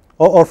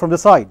or from the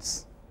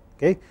sides,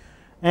 okay,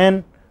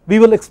 and we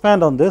will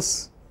expand on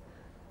this.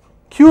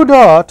 Q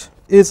dot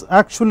is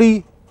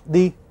actually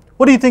the,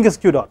 what do you think is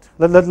Q dot?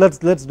 Let's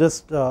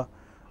just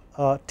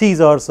tease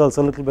ourselves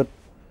a little bit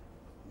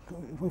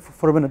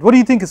for a minute. What do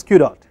you think is Q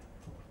dot?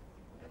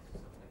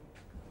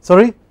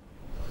 Sorry?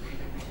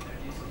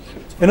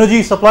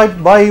 Energy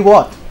supplied by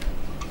what?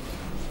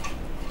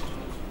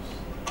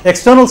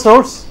 External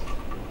source?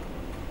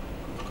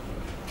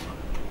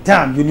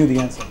 Damn, you knew the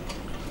answer.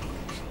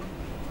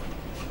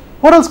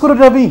 What else could it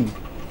have been?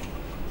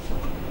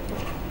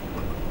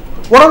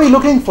 What are we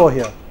looking for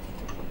here?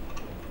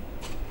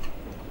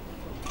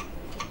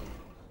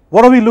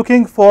 What are we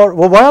looking for?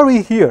 Well, why are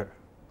we here?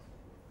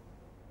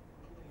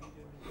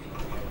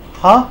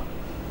 Huh?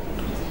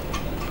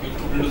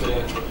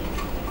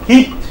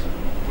 Heat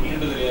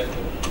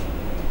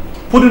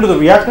put into the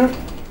reactor?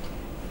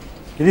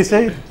 Did he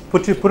say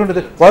put into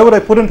the, why would I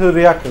put into the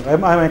reactor?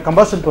 I'm a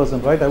combustion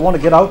person, right? I want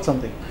to get out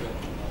something,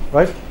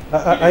 right?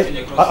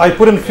 I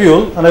put in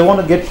fuel and I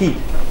want to get heat.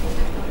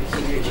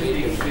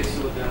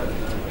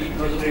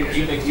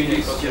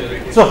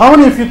 So how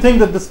many of you think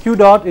that this Q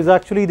dot is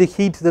actually the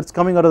heat that's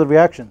coming out of the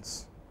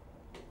reactions?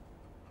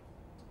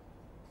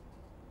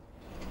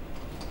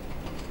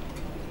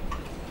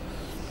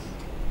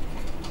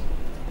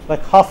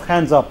 Like half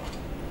hands up.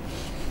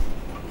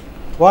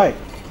 Why?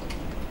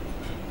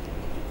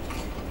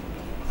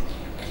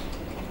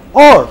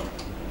 Or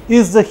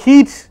is the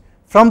heat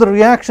from the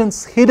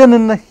reactions hidden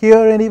in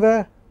here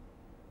anywhere?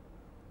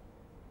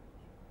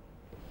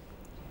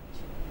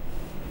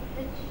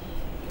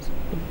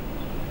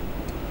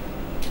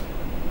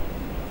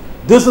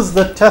 This is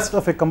the test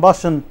of a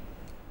combustion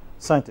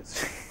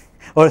scientist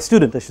or a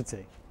student, I should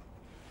say,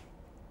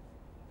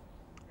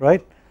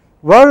 right?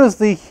 Where is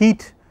the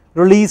heat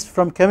released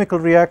from chemical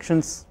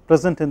reactions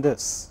present in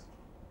this?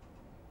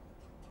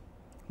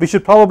 We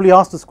should probably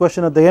ask this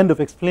question at the end of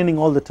explaining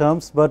all the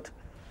terms, but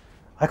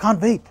I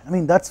can't wait. I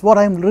mean, that's what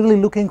I'm really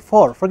looking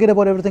for. Forget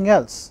about everything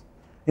else.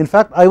 In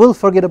fact, I will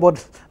forget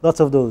about lots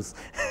of those.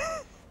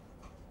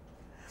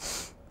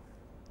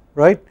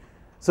 Right?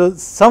 So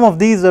some of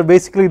these are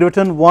basically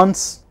written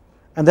once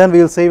and then we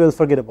will say we'll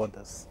forget about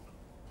this.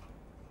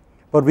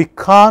 But we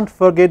can't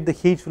forget the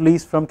heat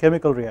release from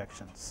chemical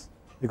reactions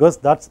because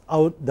that's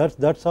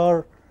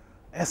our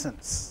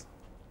essence.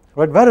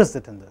 Right? Where is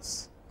it in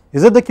this?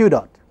 Is it the Q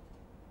dot?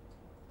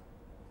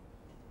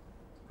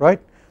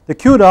 Right? The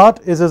Q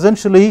dot is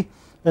essentially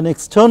an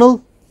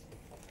external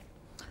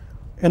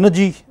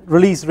energy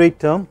release rate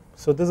term.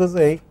 So this is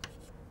a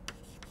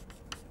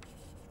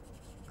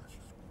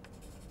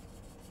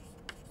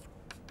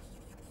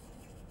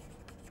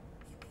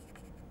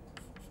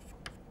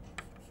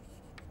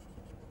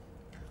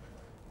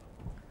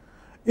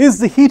is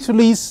the heat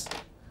release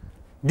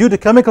due to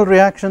chemical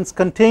reactions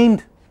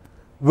contained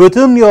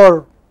within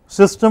your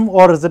system,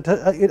 or is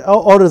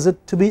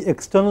it to be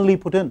externally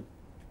put in?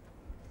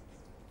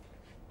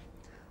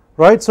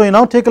 Right, so you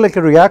now take like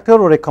a reactor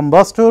or a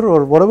combustor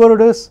or whatever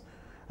it is,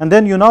 and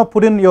then you now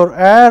put in your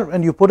air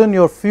and you put in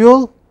your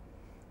fuel,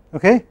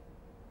 okay,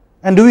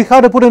 and do we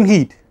have to put in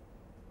heat?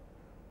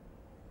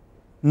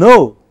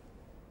 No,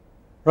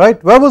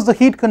 right? Where was the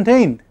heat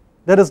contained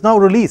that is now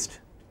released?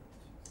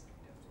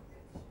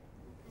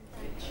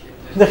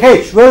 The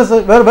H. Where is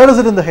it? Where is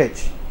it in the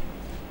H?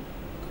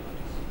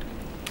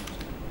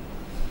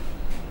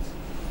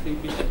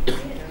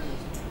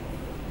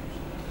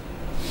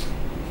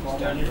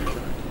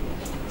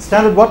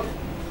 Standard what?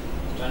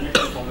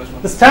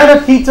 The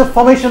standard heats of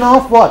formation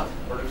of what?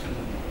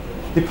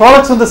 The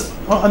products on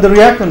the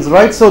reactants,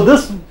 right? So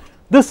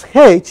this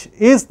H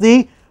is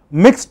the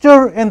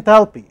mixture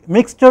enthalpy,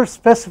 mixture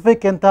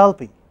specific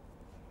enthalpy.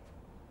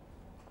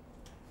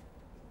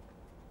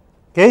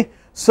 Okay,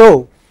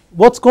 so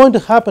what's going to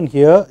happen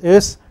here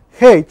is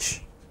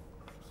H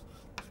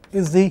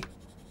is the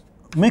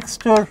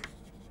mixture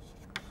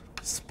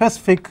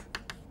specific.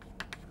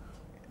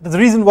 That's the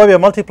reason why we are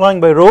multiplying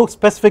by rho.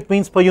 Specific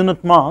means per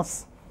unit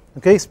mass,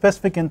 okay,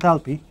 specific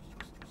enthalpy,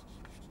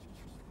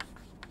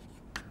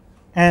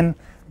 and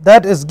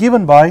that is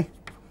given by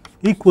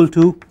equal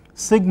to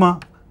sigma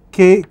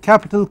k,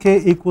 capital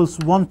K equals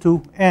 1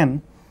 to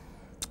n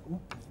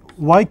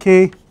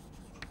yk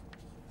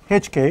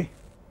hk,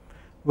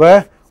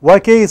 where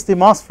yk is the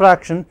mass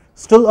fraction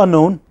still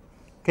unknown,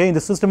 okay, in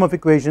the system of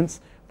equations,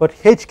 but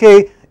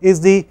hk is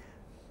the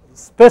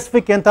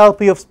specific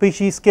enthalpy of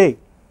species K.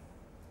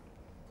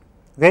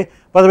 Okay.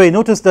 By the way,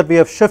 notice that we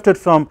have shifted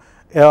from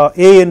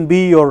A and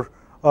B or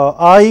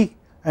I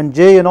and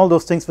J and all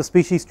those things for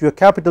species to a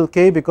capital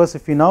K, because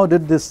if we now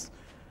did this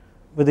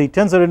with the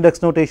tensor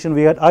index notation,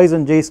 we had I's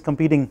and J's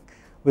competing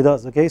with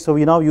us. Okay, so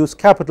we now use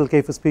capital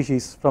K for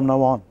species from now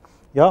on.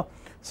 Yeah.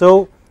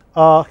 So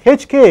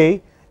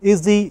Hk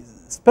is the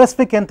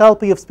specific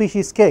enthalpy of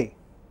species K.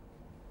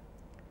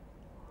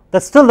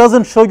 That still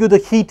doesn't show you the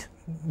heat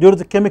due to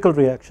the chemical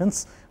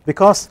reactions,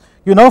 because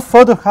you now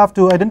further have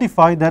to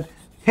identify that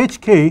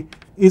Hk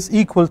is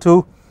equal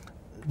to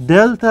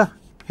delta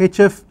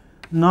Hf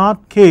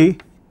naught K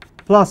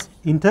plus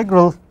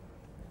integral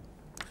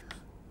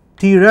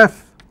T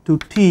ref to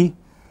T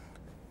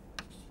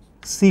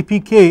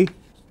Cpk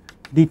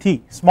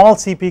dt, small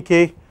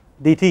cpk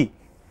dt.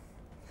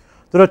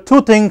 There are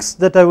two things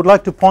that I would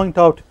like to point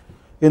out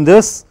in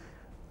this.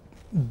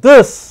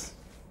 This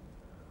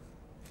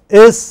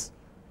is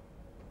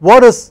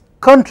what is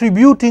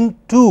contributing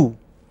to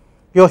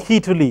your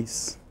heat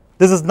release.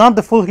 This is not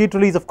the full heat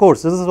release, of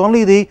course. This is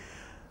only the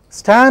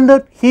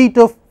standard heat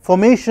of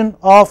formation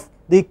of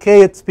the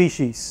kth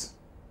species.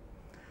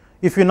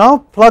 If you now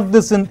plug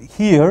this in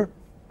here,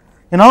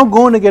 you are now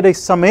going to get a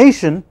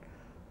summation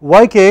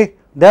yk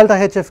delta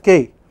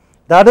hfk.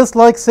 That is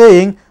like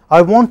saying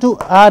I want to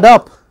add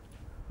up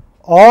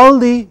all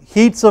the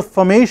heats of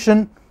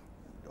formation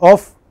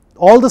of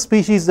all the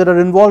species that are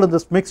involved in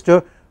this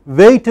mixture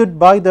weighted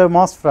by their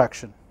mass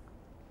fraction.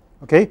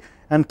 Okay,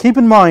 and keep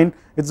in mind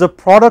it is the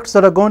products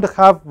that are going to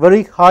have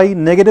very high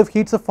negative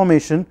heats of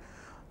formation.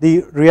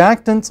 The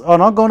reactants are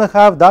not going to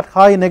have that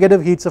high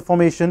negative heats of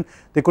formation.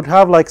 They could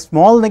have like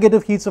small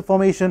negative heats of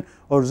formation,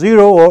 or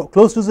 0 or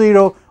close to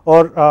 0,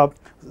 or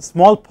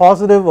small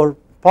positive or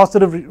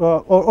positive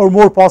or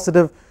more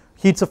positive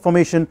heats of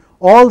formation.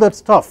 All that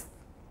stuff,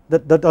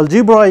 that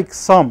algebraic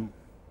sum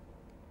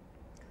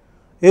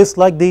is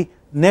like the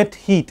net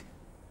heat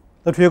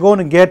that we are going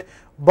to get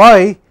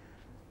by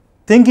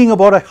thinking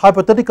about a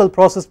hypothetical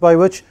process by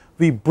which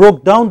we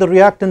broke down the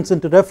reactants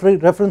into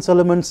reference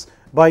elements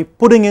by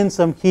putting in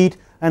some heat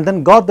and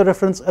then got the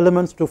reference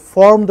elements to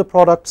form the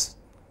products,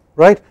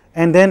 right,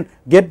 and then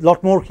get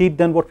lot more heat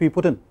than what we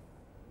put in,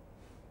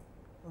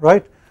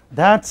 right.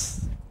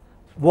 That's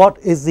what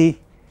is the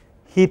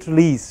heat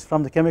release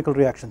from the chemical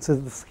reaction. So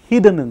it's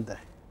hidden in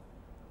there.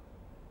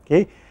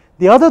 Okay.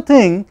 The other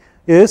thing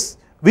is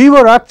we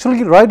were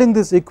actually writing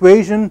this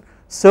equation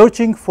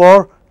searching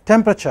for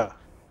temperature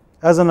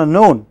as an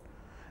unknown,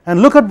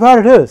 and look at where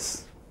it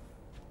is.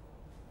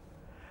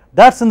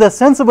 That's in the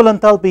sensible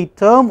enthalpy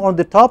term on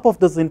the top of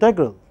this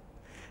integral.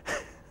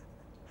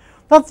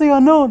 That's the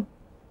unknown.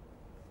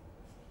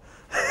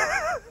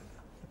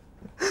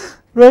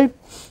 Right.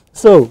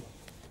 So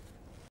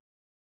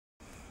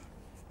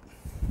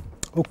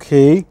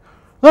okay,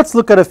 let's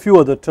look at a few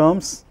other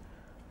terms.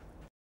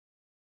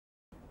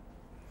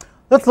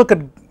 Let's look at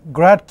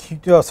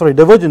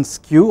divergence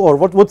Q, or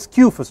what's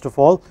Q first of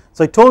all.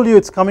 So I told you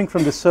it's coming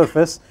from the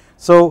surface.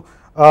 So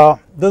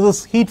this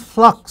is heat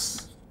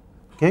flux.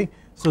 Okay,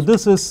 so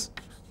this is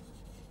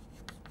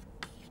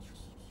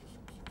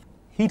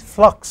heat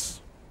flux.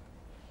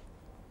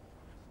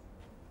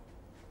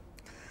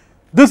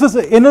 This is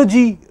an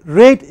energy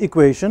rate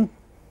equation.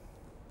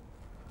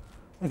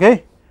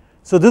 Okay,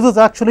 so this is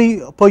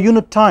actually per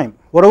unit time.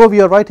 Whatever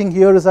we are writing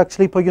here is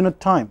actually per unit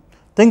time.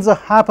 Things are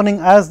happening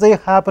as they are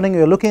happening.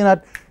 You are looking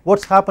at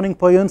what's happening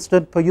per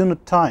instant per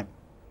unit time,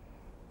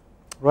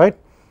 right.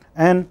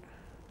 And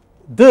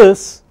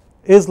this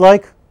is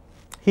like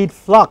heat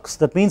flux.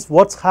 That means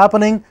what's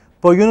happening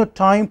per unit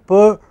time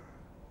per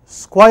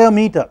square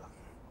meter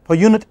per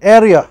unit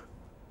area,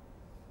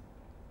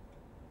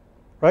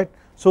 right.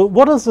 So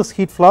what is this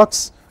heat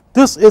flux?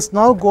 This is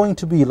now going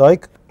to be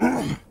like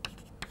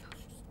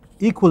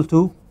equal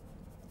to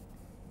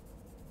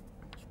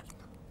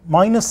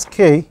minus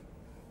K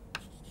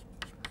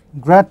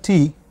grad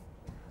T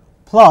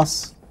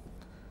plus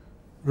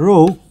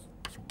rho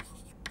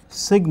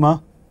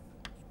sigma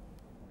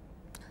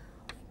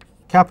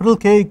capital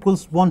K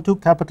equals 1 to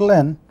capital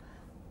N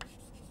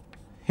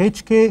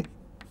HK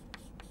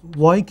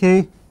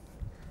YK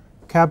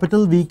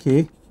capital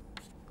VK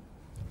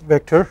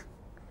vector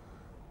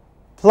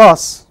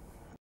plus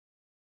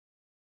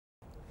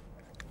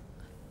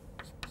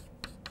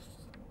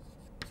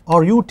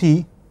RUT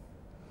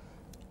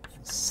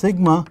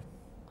sigma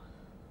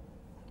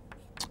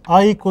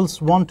I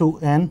equals 1 to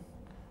N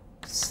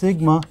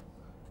sigma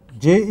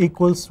J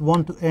equals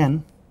 1 to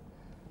N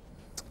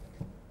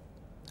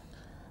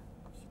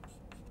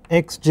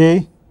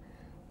xj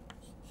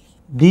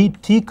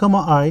dt comma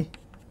I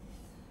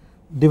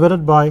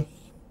divided by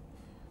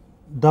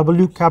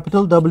W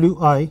capital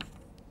WI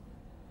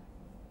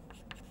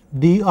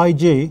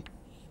dij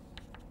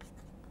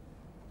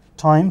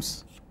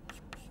times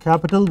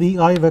capital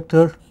VI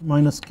vector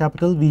minus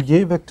capital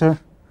VJ vector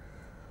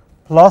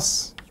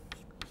plus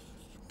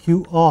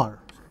QR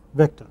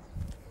vector.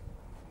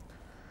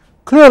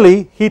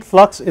 Clearly heat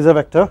flux is a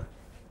vector,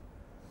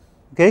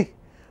 okay,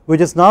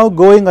 which is now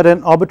going at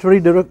an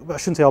arbitrary direction. I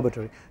shouldn't say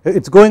arbitrary,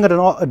 it's going at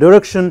a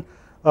direction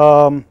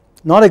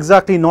not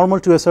exactly normal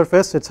to a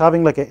surface. It's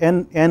having like a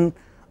n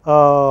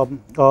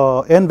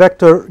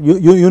vector,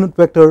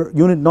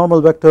 unit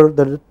normal vector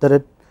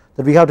that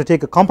we have to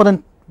take a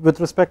component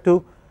with respect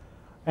to,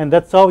 and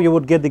that's how you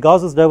would get the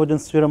Gauss's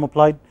divergence theorem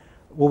applied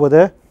over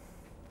there.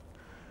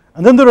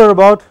 And then there are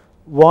about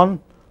 1,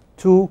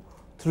 2,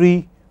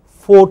 3,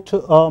 4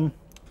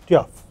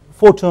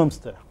 4 terms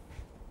there.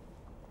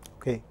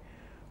 Okay,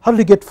 how did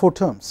you get 4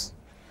 terms?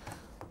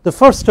 The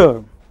first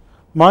term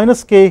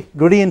minus K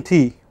gradient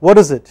T, what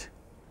is it?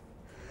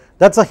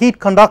 That's a heat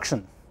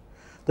conduction.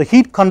 The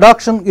heat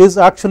conduction is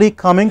actually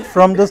coming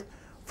from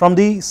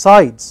the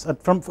sides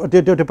at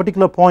a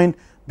particular point,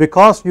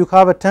 because you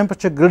have a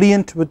temperature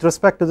gradient with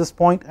respect to this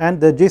point and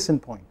the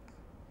adjacent point,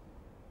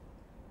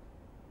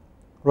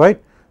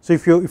 right. So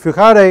if you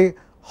had a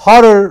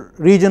hotter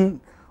region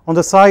on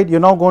the side, you're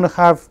now going to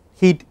have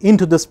heat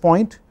into this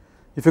point.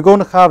 If you're going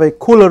to have a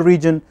cooler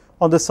region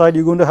on the side,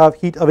 you're going to have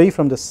heat away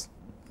from this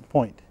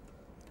point,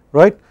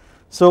 right.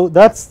 So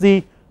that's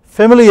the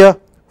familiar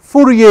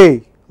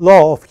Fourier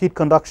law of heat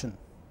conduction.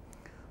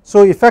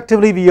 So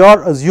effectively we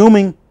are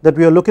assuming that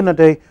we are looking at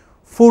a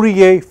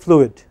Fourier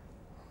fluid.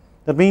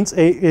 That means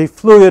a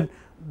fluid,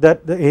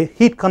 that a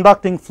heat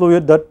conducting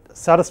fluid that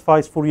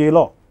satisfies Fourier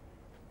law,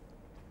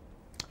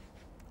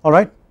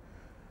 alright.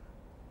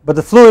 But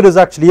the fluid is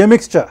actually a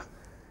mixture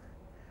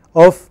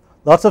of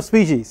lots of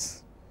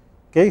species.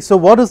 Okay, so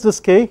what is this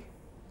K?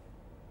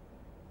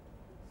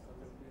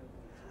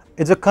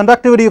 It's a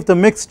conductivity of the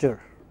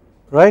mixture,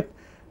 right.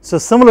 So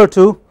similar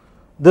to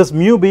this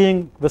mu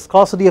being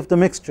viscosity of the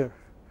mixture.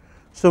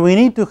 So we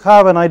need to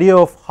have an idea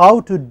of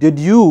how to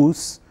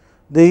deduce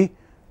the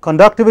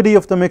conductivity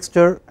of the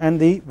mixture and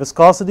the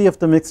viscosity of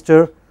the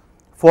mixture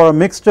for a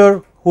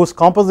mixture whose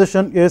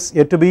composition is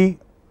yet to be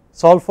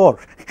solved for.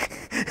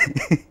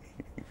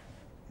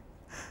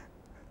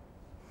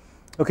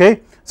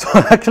 Okay, so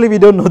actually we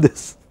don't know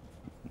this,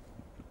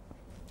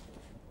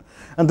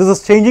 and this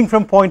is changing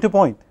from point to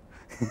point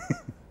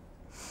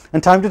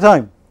and time to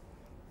time,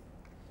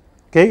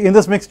 okay, in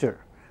this mixture.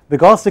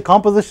 because the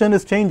composition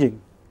is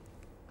changing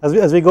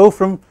as we go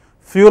from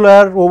fuel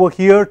air over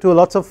here to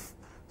lots of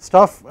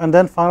stuff and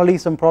then finally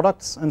some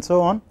products and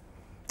so on.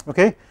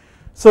 Okay,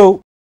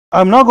 so I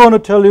am not going to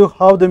tell you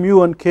how the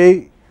mu and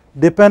k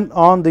depend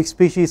on the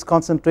species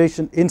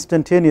concentration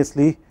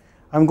instantaneously.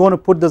 I am going to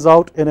put this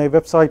out in a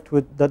website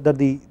with that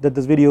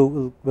this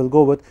video will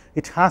go with.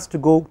 It has to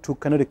go to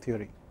kinetic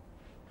theory.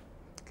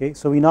 Okay,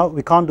 so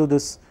we can't do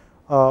this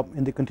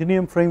in the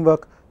continuum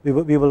framework.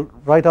 We will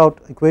write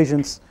out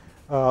equations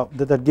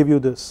that give you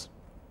this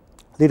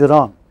later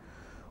on.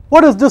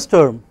 What is this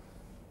term?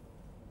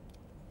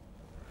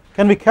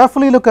 Can we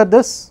carefully look at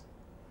this?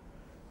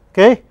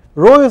 Okay,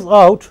 rho is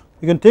out.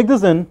 You can take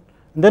this in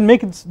and then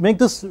make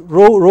this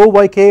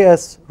rho yk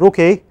as rho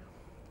k,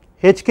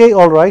 hk,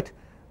 all right,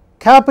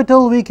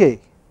 capital Vk.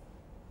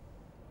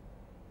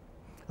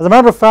 As a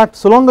matter of fact,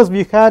 so long as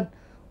we had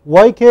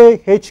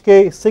yk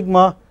hk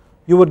sigma,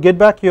 you would get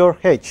back your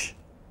h.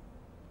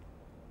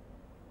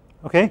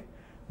 Okay,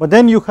 but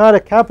then you had a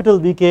capital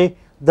Vk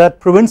that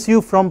prevents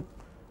you from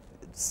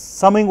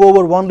summing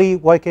over only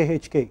yk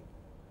hk,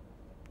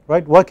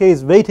 right? Yk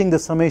is weighting the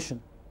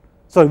summation,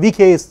 sorry, Vk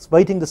is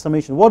weighting the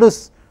summation. What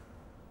is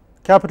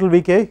capital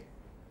Vk?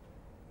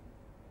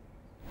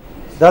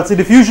 That's the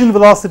diffusion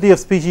velocity of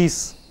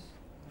species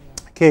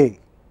k,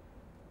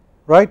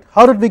 right?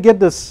 How did we get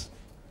this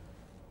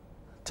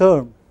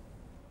term?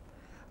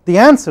 The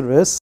answer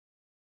is,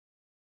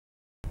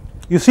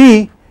 you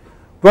see,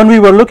 when we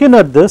were looking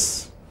at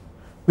this,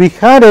 we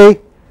had a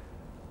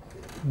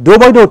dou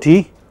by dou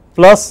t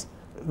plus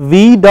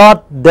v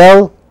dot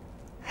del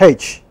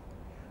h.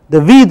 The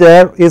v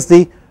there is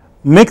the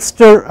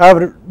mixture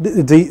average,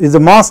 is the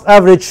mass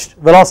averaged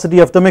velocity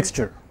of the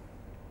mixture.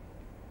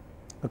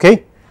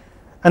 Okay,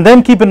 and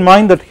then keep in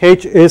mind that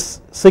h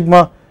is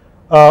sigma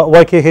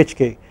yk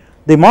hk.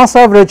 The mass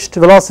averaged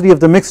velocity of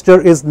the mixture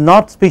is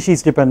not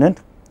species dependent,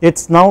 it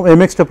is now a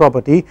mixture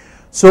property.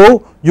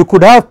 So you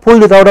could have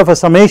pulled it out of a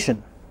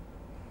summation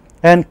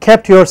and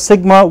kept your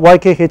sigma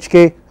yk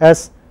hk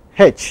as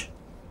h.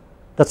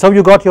 That is how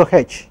you got your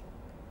h.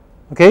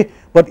 Okay,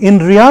 but in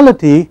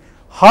reality,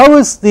 how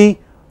is the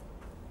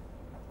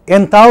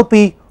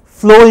enthalpy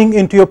flowing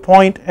into your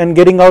point and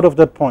getting out of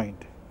that point?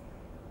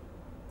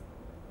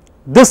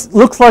 This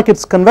looks like it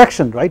is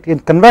convection, right, in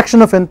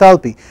convection of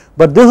enthalpy,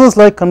 but this is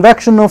like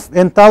convection of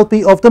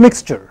enthalpy of the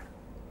mixture.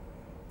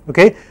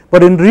 Okay,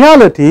 but in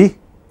reality,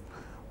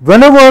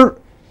 whenever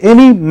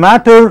any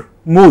matter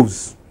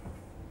moves,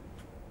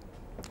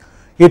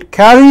 it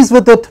carries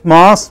with it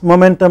mass,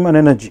 momentum and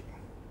energy.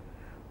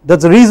 That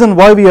is the reason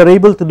why we are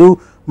able to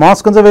do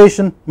mass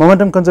conservation,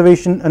 momentum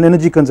conservation and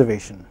energy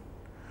conservation.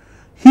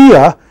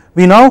 Here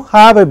we now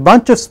have a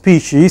bunch of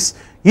species,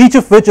 each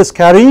of which is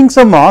carrying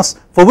some mass,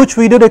 for which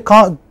we did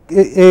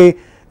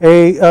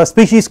a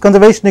species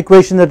conservation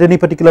equation at any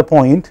particular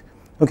point.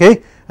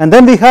 Okay, and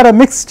then we had a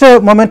mixture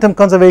momentum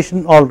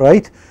conservation, all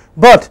right.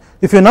 But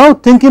if you are now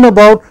thinking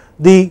about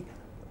the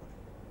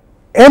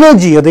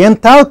energy or the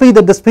enthalpy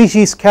that the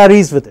species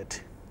carries with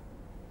it,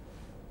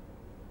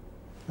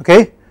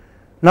 okay,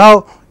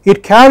 now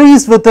it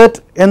carries with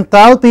it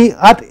enthalpy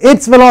at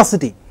its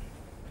velocity,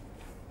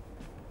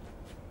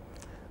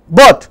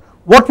 but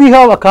what we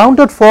have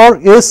accounted for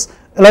is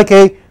like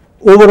a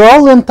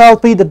overall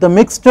enthalpy that the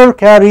mixture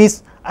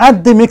carries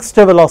at the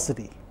mixture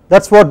velocity.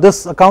 That is what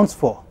this accounts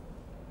for.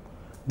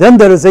 Then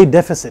there is a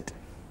deficit.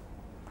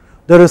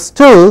 There is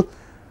still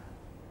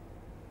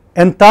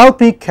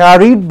enthalpy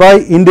carried by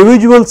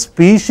individual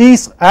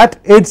species at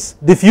its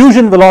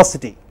diffusion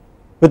velocity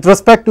with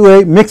respect to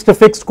a mixed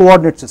fixed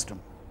coordinate system,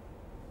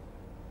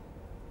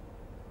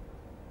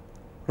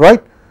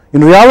 right.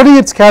 In reality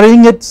it is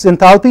carrying its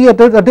enthalpy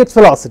at its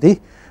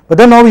velocity, but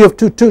then now we have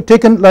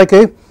taken like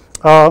a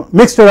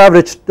mixture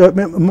average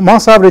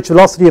mass average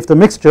velocity of the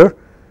mixture,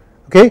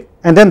 okay,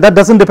 and then that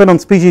does not depend on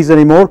species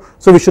anymore.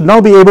 So we should now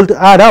be able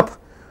to add up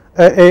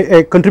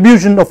a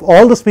contribution of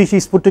all the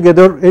species put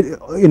together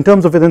in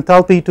terms of its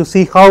enthalpy to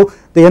see how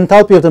the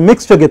enthalpy of the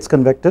mixture gets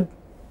convected,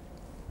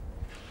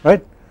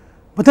 right.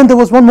 But then there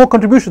was one more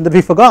contribution that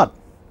we forgot.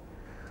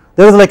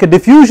 There is like a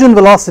diffusion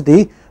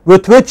velocity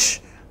with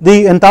which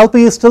the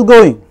enthalpy is still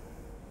going,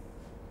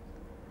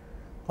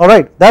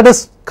 alright. That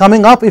is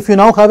coming up if you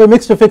now have a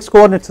mixed fixed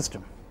coordinate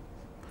system.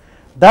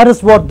 That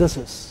is what this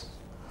is.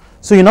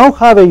 So you now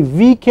have a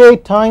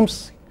Vk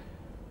times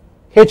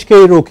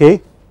hk rho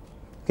k.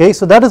 Okay,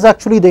 so that is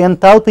actually the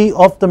enthalpy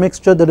of the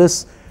mixture that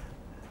is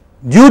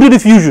due to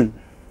diffusion.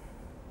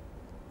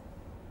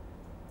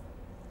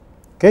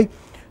 Okay,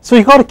 so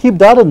you got to keep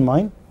that in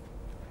mind.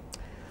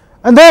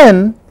 And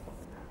then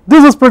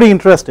this is pretty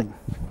interesting.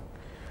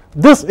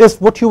 This is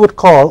what you would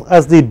call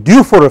as the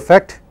Dufour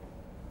effect,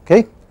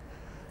 okay,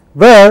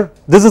 where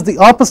this is the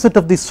opposite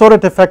of the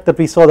Soret effect that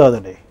we saw the other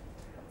day.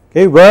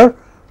 Okay, where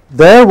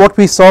there what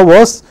we saw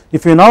was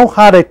if you now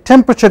had a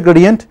temperature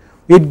gradient,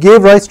 it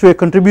gave rise to a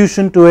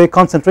contribution to a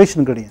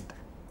concentration gradient.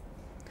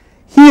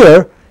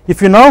 Here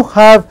if you now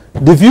have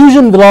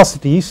diffusion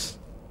velocities,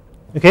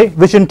 okay,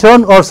 which in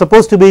turn are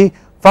supposed to be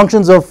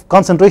functions of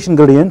concentration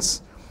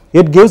gradients,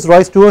 it gives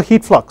rise to a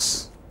heat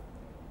flux.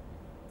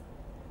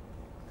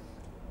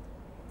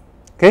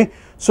 Okay,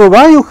 so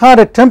where you had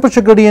a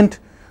temperature gradient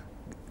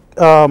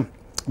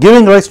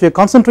giving rise to a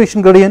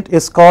concentration gradient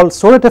is called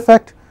Solet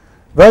effect.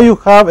 Where you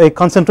have a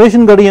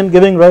concentration gradient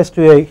giving rise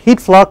to a heat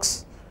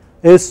flux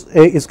is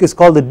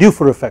called the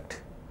Dufour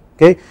effect.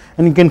 Okay,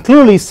 and you can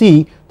clearly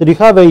see that you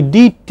have a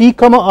dt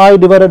comma I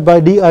divided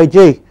by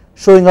dij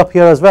showing up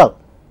here as well.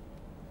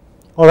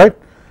 Alright,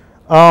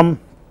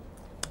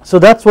 so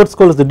that is what is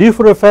called as the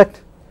Dufour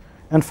effect.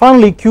 And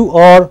finally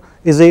QR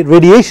is a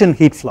radiation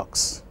heat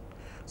flux.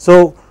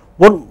 So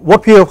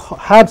what we have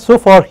had so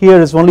far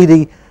here is only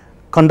the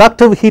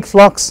conductive heat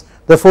flux,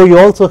 therefore you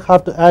also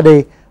have to add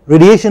a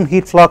radiation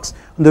heat flux,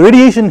 and the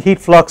radiation heat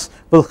flux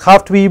will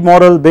have to be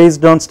modeled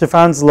based on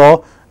Stefan's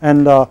law,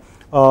 and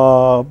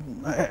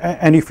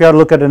if you are to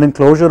look at an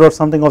enclosure or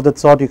something of that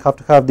sort, you have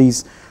to have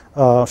these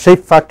shape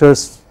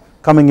factors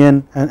coming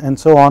in and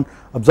so on,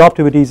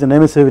 absorptivities and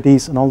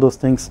emissivities and all those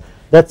things.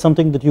 That is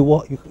something that you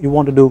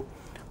want to do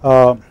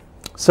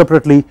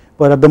separately,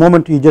 but at the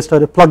moment you just have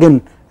to plug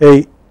in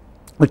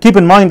but keep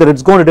in mind that it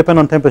is going to depend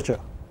on temperature.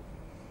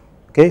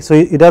 Okay, so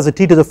it has a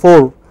T to the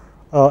 4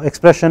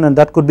 expression, and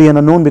that could be an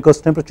unknown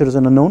because temperature is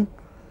an unknown.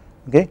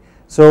 Okay,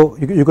 so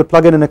you could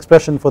plug in an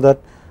expression for that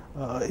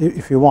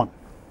if you want.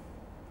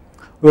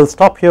 We will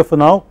stop here for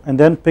now and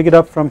then pick it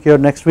up from here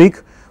next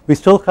week. We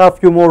still have a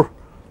few more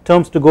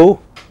terms to go.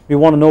 We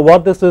want to know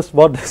what this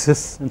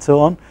is, and so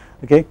on.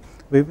 Okay,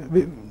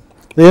 the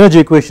energy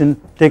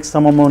equation takes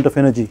some amount of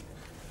energy.